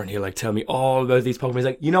comes over and he'll like tell me all about these Pokemon. He's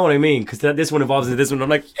like, you know what I mean? Because this one evolves into this one. I'm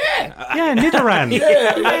like, Yeah, Nidoran.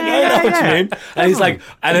 I know what you mean. And he's like,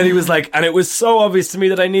 and then he was like, and it was so obvious to me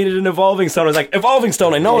that I needed an evolving stone. I was like, evolving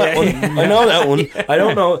stone, I know that one. I know that one. I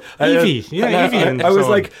don't know. Eevee. Yeah, Eevee. and I was so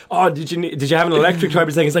on. like, oh, did you have an electric type?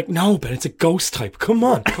 He's like, no, but it's a ghost type. Come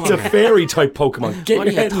on. It's a fairy type Pokemon. Get What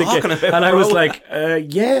your are you head in the talking game. about, And I was bro? like,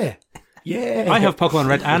 yeah. I have Pokemon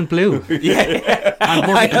Red and Blue.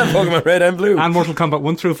 I have Pokemon Red and Blue. And Mortal Kombat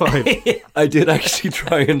 1 through 5. I did actually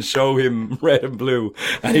try and show him Red and Blue,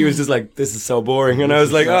 and he was just like, this is so boring. And I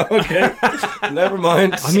was like, oh, okay, never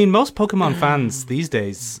mind. I mean, most Pokemon fans these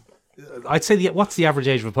days, I'd say, what's the average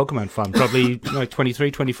age of a Pokemon fan? Probably like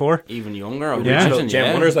 23, 24? Even younger, I would Yeah. imagine,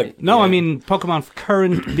 Gen 1ers, like, No, Yeah. I mean,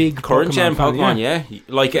 current big current gen fan, Pokemon, yeah.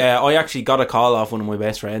 Like, I actually got a call off one of my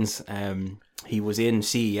best friends. He was in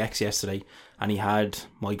CEX yesterday, and he had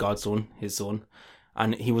my godson, his son,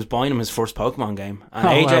 and he was buying him his first Pokemon game. And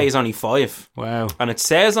Oh, AJ wow. is only 5, Wow. and it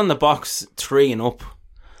says on the box 3 and up.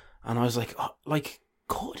 And I was like,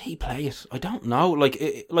 could he play it? I don't know.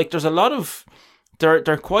 Like there's a lot of, they're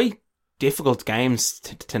quite difficult games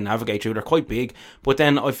to navigate through. They're quite big, but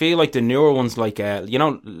then I feel like the newer ones, like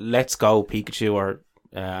Let's Go Pikachu or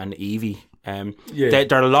and Eevee,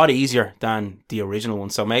 they're a lot easier than the original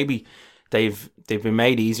ones. So maybe they've been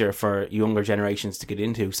made easier for younger generations to get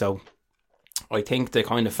into. So I think the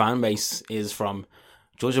kind of fan base is, from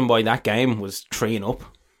judging by that game, was 3 and up.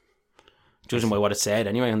 Judging by what it said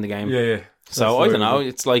anyway on the game. yeah. So I don't know.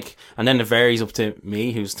 It's like, and then it varies up to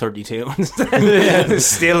me, who's 32,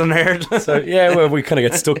 still a nerd. So yeah, well, we kind of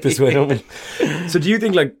get stuck this way, don't we? So do you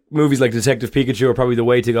think like movies like Detective Pikachu are probably the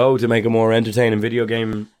way to go to make a more entertaining video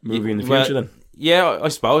game movie in the future? Then Yeah, I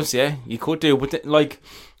suppose. Yeah, you could do, but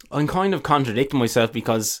I'm kind of contradicting myself,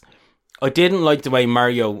 because I didn't like the way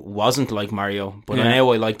Mario wasn't like Mario, but now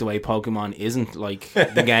I like the way Pokemon isn't like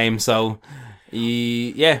the game. So.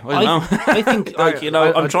 Yeah, I don't know. I think,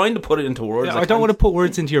 I'm trying to put it into words. I don't want to put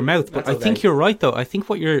words into your mouth, but That's I think okay. you're right, though. I think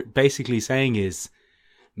what you're basically saying is,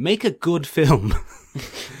 make a good film.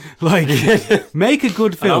 Make a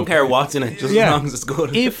good I film. don't care what's in it, just Yeah. as long as it's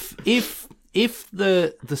good. If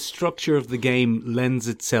the structure of the game lends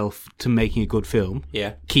itself to making a good film,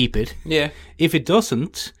 yeah, keep it. yeah, If it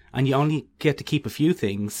doesn't, and you only get to keep a few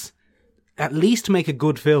things, at least make a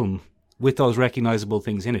good film with those recognizable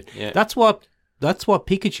things in it. Yeah. That's what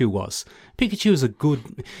Pikachu was. Pikachu is a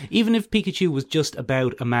good... Even if Pikachu was just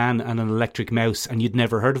about a man and an electric mouse and you'd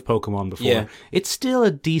never heard of Pokemon before, it's still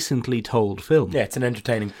a decently told film. Yeah, it's an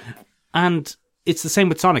entertaining. And it's the same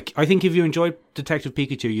with Sonic. I think if you enjoy Detective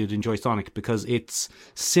Pikachu, you'd enjoy Sonic because it's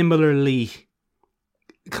similarly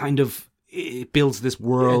kind of... It builds this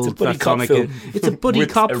world. It's a buddy that cop Sonic film. It's a buddy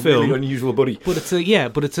With cop a film. really unusual buddy. But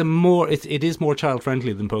it is more child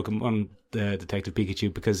friendly than Pokemon Detective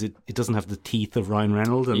Pikachu because it doesn't have the teeth of Ryan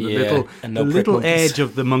Reynolds and and the no prick little monkeys. edge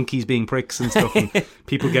of the monkeys being pricks and stuff and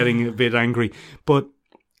people getting a bit angry. But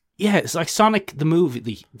yeah, it's like Sonic the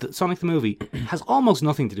movie. The Sonic the movie has almost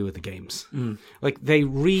nothing to do with the games. Like they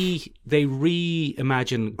reimagine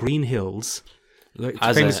Green Hills. Like,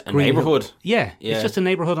 As famous a Green Hill- neighborhood. Yeah, Yeah. it's just a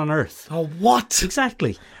neighborhood on Earth. Oh, what?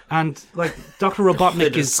 Exactly. And like Dr.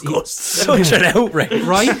 Robotnik is Such an outrage.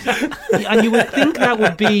 right? And you would think that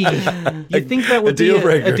would be A deal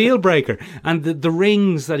breaker. a deal breaker. And the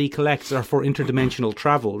rings that he collects are for interdimensional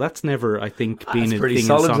travel. That's never, I think, been That's a pretty thing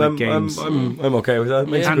solid. in Sonic games. I'm okay with that.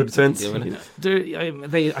 Makes Yeah. good sense.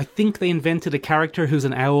 I think they invented a character who's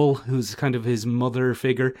an owl, who's kind of his mother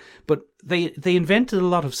figure. But they invented a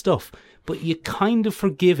lot of stuff. But you kind of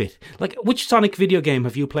forgive it. Like, which Sonic video game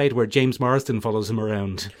have you played where James Marsden follows him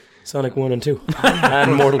around? Sonic 1 and 2.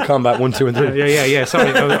 And Mortal Kombat 1, 2 and 3. Yeah.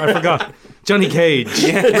 Sorry, I forgot. Johnny Cage,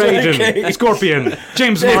 Raiden, Scorpion,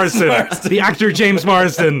 James Marsden, the actor James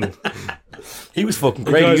Marsden. He was fucking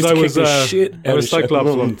great. Guys, he used to kick the shit I out was of Shepard Cyclops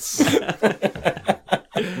Rowan. once.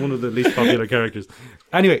 One of the least popular characters.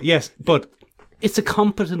 Anyway, yes, but it's a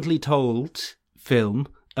competently told film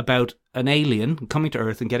about an alien coming to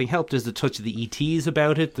Earth and getting help. There's a touch of the ETs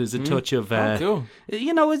about it. There's a touch of... Cool.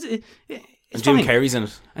 You know, it's And Jim fine. Carrey's in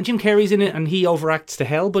it. And Jim Carrey's in it, and he overacts to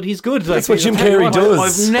hell, but he's good. That's what Jim Carrey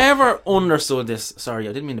does. I've never understood this. Sorry,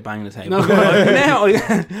 I didn't mean to bang the table. No, go on. Now,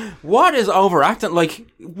 what is overacting? Like,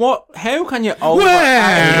 what? How can you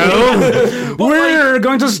overact? Well, we're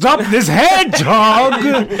going to stop this hedgehog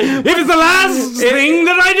if it's the last thing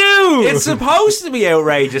that I do. It's supposed to be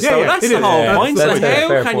outrageous, though. yeah, That's it the is. whole Yeah, point. that's So a how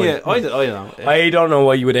fair can point. you? I don't know. I don't know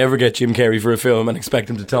why you would ever get Jim Carrey for a film and expect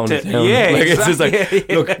him to tone it down. yeah, like, it's just exactly.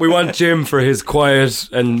 like, look, we want Jim for his quiet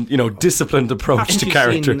and disciplined approach Haven't to you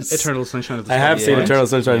characters. seen Eternal Sunshine of the I have Spotless seen Mind? Eternal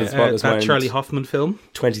Sunshine of the Spotless that Mind. Charlie Hoffman film.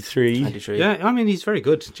 23. 23. Yeah, I mean, he's very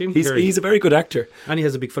good. Jim Carrey. He's a very good actor. And he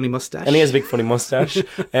has a big funny mustache. And he has a big funny mustache.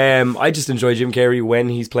 I just enjoy Jim Carrey when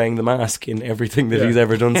he's playing the mask in everything that he's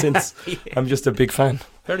ever done since. I'm just a big fan.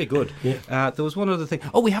 Very good. Yeah. There was one other thing.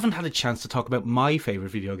 Oh, we haven't had a chance to talk about my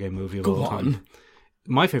favourite video game movie of all time.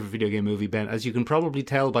 My favourite video game movie, Ben, as you can probably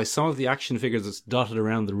tell by some of the action figures that's dotted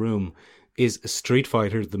around the room, is Street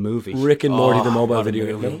Fighter the movie. Rick and Morty, the mobile What a video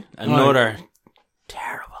movie. game. Another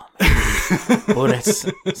terrible movie. But it's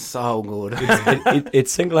so good. It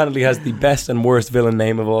single-handedly has the best and worst villain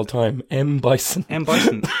name of all time, M. Bison. M.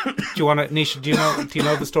 Bison. Do you want to, Nisha? Do you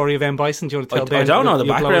know the story of M. Bison? Do you want to tell Ben? I don't know the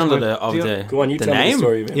You'll blow background his of mind. the Go on, you the tell me name. the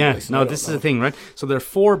story of M. Yeah, Bison. no, I this is don't the thing, right? So there are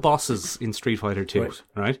 4 bosses in Street Fighter 2,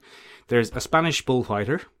 right? There's a Spanish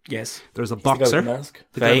bullfighter. know. Yes. There's a The guy with boxer. the mask.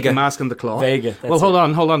 The guy with Vega. the mask and the claw. Vega. Well, hold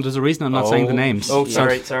on. There's a reason I'm not saying the names. Oh, So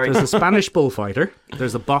sorry. There's a Spanish bullfighter.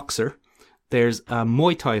 There's a boxer. There's a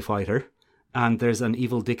Muay Thai fighter. And there's an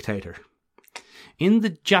evil dictator. In the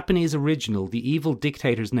Japanese original, the evil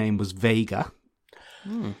dictator's name was Vega.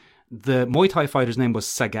 The Muay Thai fighter's name was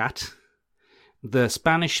Sagat. The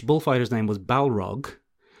Spanish bullfighter's name was Balrog.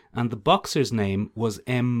 And the boxer's name was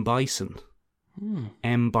M. Bison.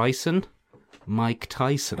 M. Bison, Mike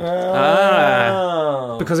Tyson.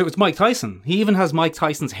 Oh. Because it was Mike Tyson. He even has Mike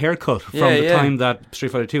Tyson's haircut from Yeah, the yeah. time that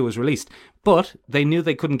Street Fighter 2 was released. But they knew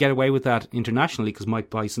they couldn't get away with that internationally because Mike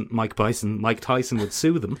Tyson would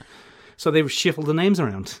sue them. So they shuffled the names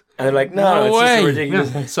around. And they're like, No it's way. just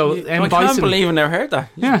ridiculous. Yeah. So M. I can't Bison. believe I never heard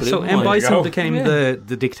that. Yeah, so M. Bison go. became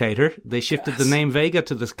the dictator. They shifted the name Vega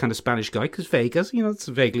to this kind of Spanish guy because Vegas, it's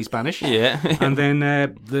vaguely Spanish. Yeah. And then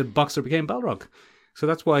the boxer became Balrog. So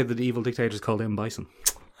that's why the evil dictator is called M. Bison.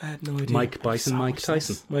 I had no idea. Mike Bison, Mike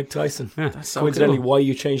Tyson. Mike Tyson. Yeah. So Coincidentally, cool. why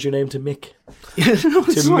you changed your name to Mick? No,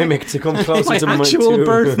 it's To my- mimic, to come closer my to actual to-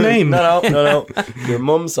 birth name. No. Your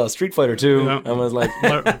mum saw Street Fighter 2 Yeah. and was like,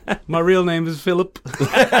 my real name is Philip.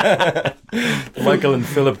 the Michael and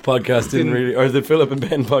Philip podcast didn't really, or the Philip and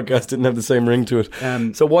Ben podcast didn't have the same ring to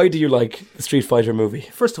it. So why do you like the Street Fighter movie?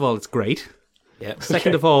 First of all, it's great. Yeah.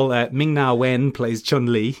 Second of all, Ming-Na Wen plays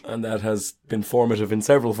Chun-Li. And that has been formative in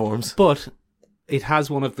several forms. But it has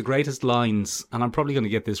one of the greatest lines, and I'm probably going to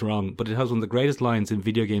get this wrong, but it has one of the greatest lines in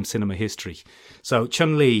video game cinema history. So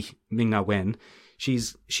Chun-Li, Ming-Na Wen,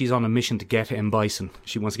 she's on a mission to get M. Bison.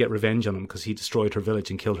 She wants to get revenge on him because he destroyed her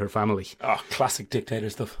village and killed her family. Oh, classic dictator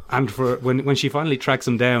stuff. And for when she finally tracks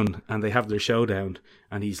him down and they have their showdown,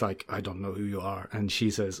 and he's like, I don't know who you are, and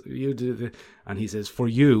she says, you did, and he says, for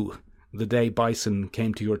you, the day Bison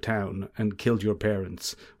came to your town and killed your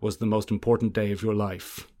parents was the most important day of your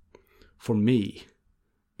life. For me,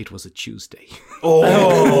 it was a Tuesday.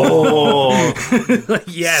 Oh,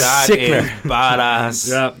 yes, that Sickener. is badass.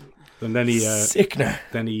 yeah. And then he Sickener.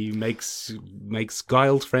 then he makes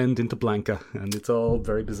Giles' friend into Blanca, and it's all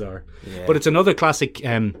very bizarre. Yeah. But it's another classic.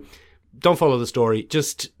 Don't follow the story.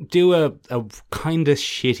 Just do a kind of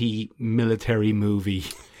shitty military movie.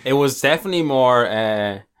 It was definitely more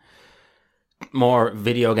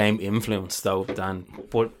video game influence though,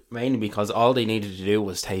 but mainly because all they needed to do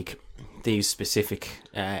was take these specific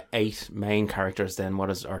 8 main characters, then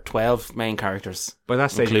 12 main characters. By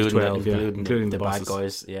that stage, it was 12, including the bad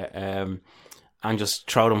bosses. guys, and just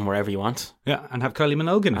throw them wherever you want, Yeah, and have Kylie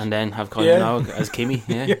Minogue in it. and then have Kylie Yeah. Minogue as Kimmy,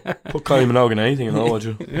 Put Kylie Minogue in anything and all, would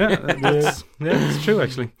you? yeah, it's true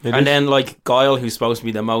actually. and then like Guile, who's supposed to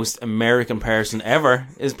be the most American person ever,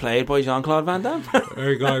 is played by Jean-Claude Van Damme.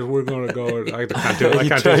 Hey guys, we're gonna go. I can't do it. I You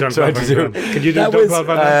can't tried- do tried to do it. Can you do That was, Jean-Claude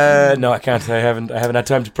Van Damme? no, I can't. I haven't had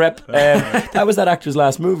time to prep. That was that actor's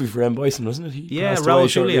last movie for M. Bison, wasn't it? He Yeah, passed Raoul away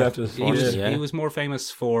shortly Julia. after this. Yeah. He was more famous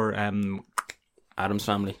for Adam's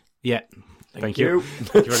Family. yeah. Thank you.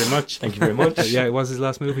 Thank you very much. Thank you very much. Yeah, it was his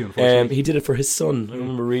last movie, unfortunately. He did it for his son. I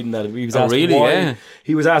remember reading that. He was Oh, asked really? why. Yeah.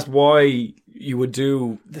 He was asked why you would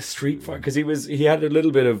do the Street Fighter because he had a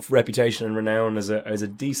little bit of reputation and renown as a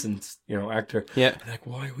decent actor. Yeah. Like,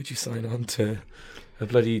 why would you sign on to a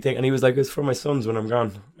bloody thing? And he was like, "It's for my sons when I'm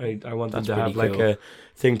gone. I want them That's to have pretty like cool. a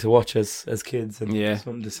thing to watch as kids and Yeah.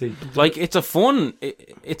 something to see." Like it's a fun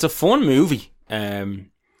movie.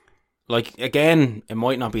 Like again, it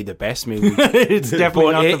might not be the best movie. It's definitely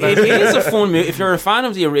But not the it best. is a fun movie. If you're a fan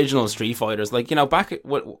of the original Street Fighters, like back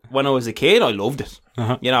when I was a kid, I loved it.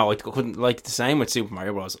 Uh-huh. I couldn't, like the same with Super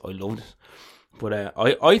Mario Bros. I loved it, but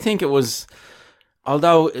I think it was,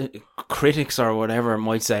 although critics or whatever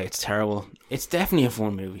might say it's terrible, it's definitely a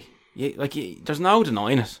fun movie. There's no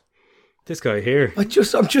denying it. This guy here. I'm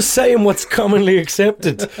just saying what's commonly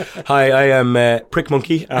accepted. Hi, I am Prick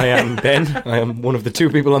Monkey. I am Ben. I am one of the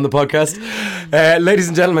 2 people on the podcast. Ladies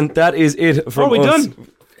and gentlemen, that is it from Are we us. done?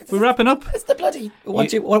 We're wrapping up. It's the bloody. What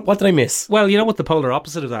did I miss? Well, you know what the polar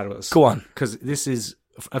opposite of that was? Go on. Because this is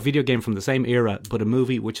a video game from the same era, but a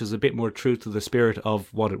movie which is a bit more true to the spirit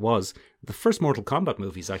of what it was. The first Mortal Kombat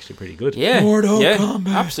movie is actually pretty good. Yeah, Mortal yeah,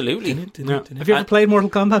 Kombat. absolutely. Yeah. Have you ever played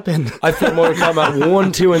Mortal Kombat, Ben? I put Mortal Kombat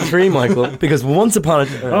 1, 2 and 3, Michael, because once upon a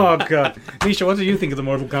time... Oh, God. Nisha, what do you think of the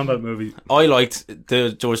Mortal Kombat movie? I liked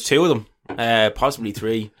there was 2 of them, possibly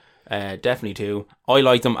 3, definitely 2. I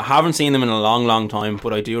liked them. I haven't seen them in a long, long time,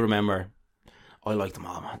 but I do remember. I like them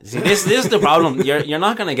all, man. See, this is the problem. You're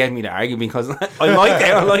not going to get me to argue because I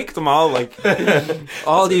like them all. Like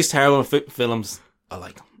all these terrible films, I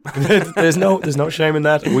like them. There's no shame in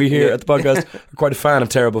that. We here at the podcast are quite a fan of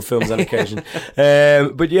terrible films on occasion.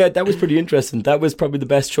 But yeah, that was pretty interesting. That was probably the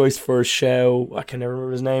best choice for Shao. I can never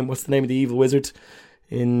remember his name. What's the name of the evil wizard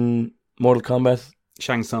in Mortal Kombat?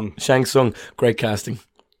 Shang Tsung. Shang Tsung. Great casting.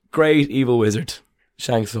 Great evil wizard.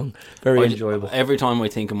 Shang Tsung. Very enjoyable. Every time I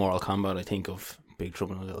think of Mortal Kombat, I think of Big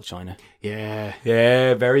Trouble in Little China. Yeah.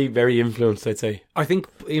 Yeah, very, very influenced, I'd say. I think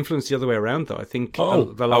influenced the other way around, though. I think Oh. a lot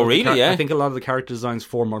of the really? Yeah. I think a lot of the character designs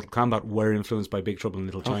for Mortal Kombat were influenced by Big Trouble in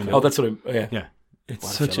Little China. Oh, that's what yeah. Yeah. It's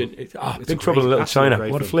What a such film. a... It's Big a Trouble in great- Little absolutely China.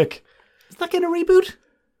 great What a film. flick. Is that getting a reboot?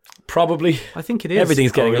 Probably. I think it is.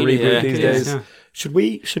 Everything's getting really? a reboot Yeah, these it days. is. Yeah. Should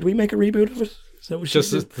we make a reboot of it? Is that what we Just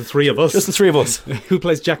should do? the 3 of us. Just the 3 of us. Who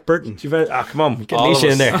plays Jack Burton? Come on, get All of Nisha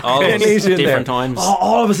us- in there. all of Get us Nisha in different there. times. Oh,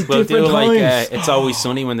 all of us at We'll different do times. like It's Always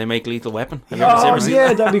Sunny when they make Lethal Weapon. Have you ever Oh, seen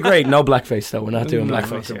yeah, that'd be great. No blackface, though. We're not doing No,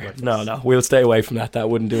 blackface not doing here. blackface. No, we'll stay away from that. That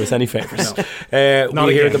wouldn't do us any favours. Not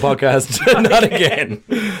We here at again. the podcast. Not again.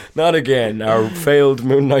 Not again. Our failed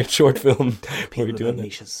Moon Knight short film. What are we doing?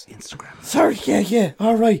 Nisha's Instagram. Sorry, yeah.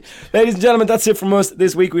 All right. Ladies and gentlemen, that's it from us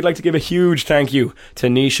this week. We'd like to give a huge thank you to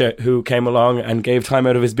Nisha, who came along and gave time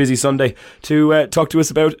out of his busy Sunday to talk to us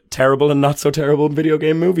about terrible and not so terrible video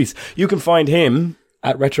game movies. You can find him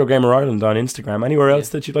at Retro Gamer Ireland on Instagram. Anywhere else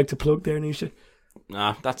that you'd like to plug there, Nisha?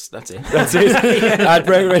 Nah, that's it. That's it. At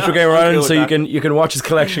Retro Gamer I'm Ireland, cool so with you can watch his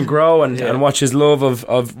collection grow and watch his love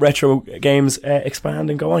of retro games expand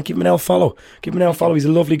and go on. Give him an L follow. He's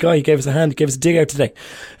a lovely guy. He gave us a hand. He gave us a dig out today.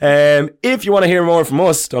 If you want to hear more from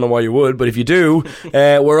us, don't know why you would, but if you do,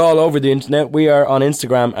 we're all over the internet. We are on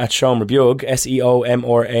Instagram at Seomrabeag,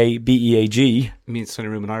 SEOMRABEAG. means Tiny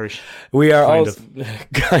Room in Irish. We are Kind also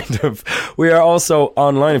kind of. We are also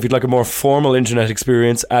online if you'd like a more formal internet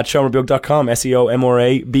experience at seomrabeag.com,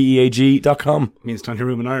 SEOMORABEAG.com. Means Tiny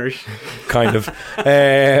Room in Irish. Kind of.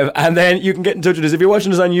 And then you can get in touch with us. If you're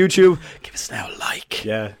watching us on YouTube, give us now a like.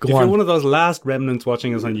 Yeah. If Go you're on. one of those last remnants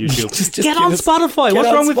watching us on YouTube, Just get give on us- Spotify. Get What's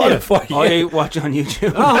on wrong with Spotify, you? yeah. I watch on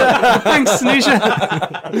YouTube. Oh, thanks,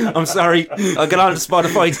 Nisha. I'm sorry. I'll get on to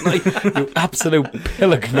Spotify tonight. Absolute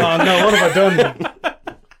pillock. Oh no, what have I done?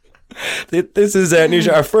 This is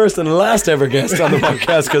Nisha, our first and last ever guest on the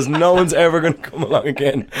podcast because no one's ever going to come along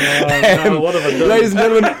again. No, what have I done? Ladies and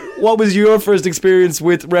gentlemen, what was your first experience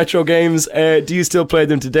with retro games? Do you still play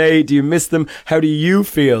them today? Do you miss them? How do you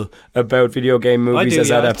feel about video game movies do, as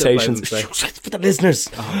yeah, I still play adaptations? them today. For the listeners.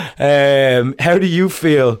 How do you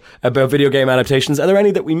feel about video game adaptations? Are there any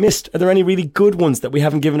that we missed? Are there any really good ones that we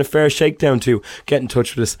haven't given a fair shakedown to? Get in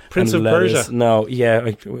touch with us. Prince and of let Persia. us know. Yeah,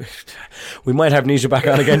 we might have Nisha back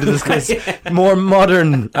on again to discuss more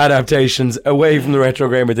modern adaptations away from the retro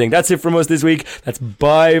gamer thing. That's it from us this week. That's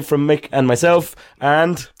bye from Mick and myself.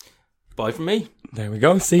 And Bye from me. there we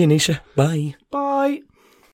go. See you, Nisha. Bye. Bye.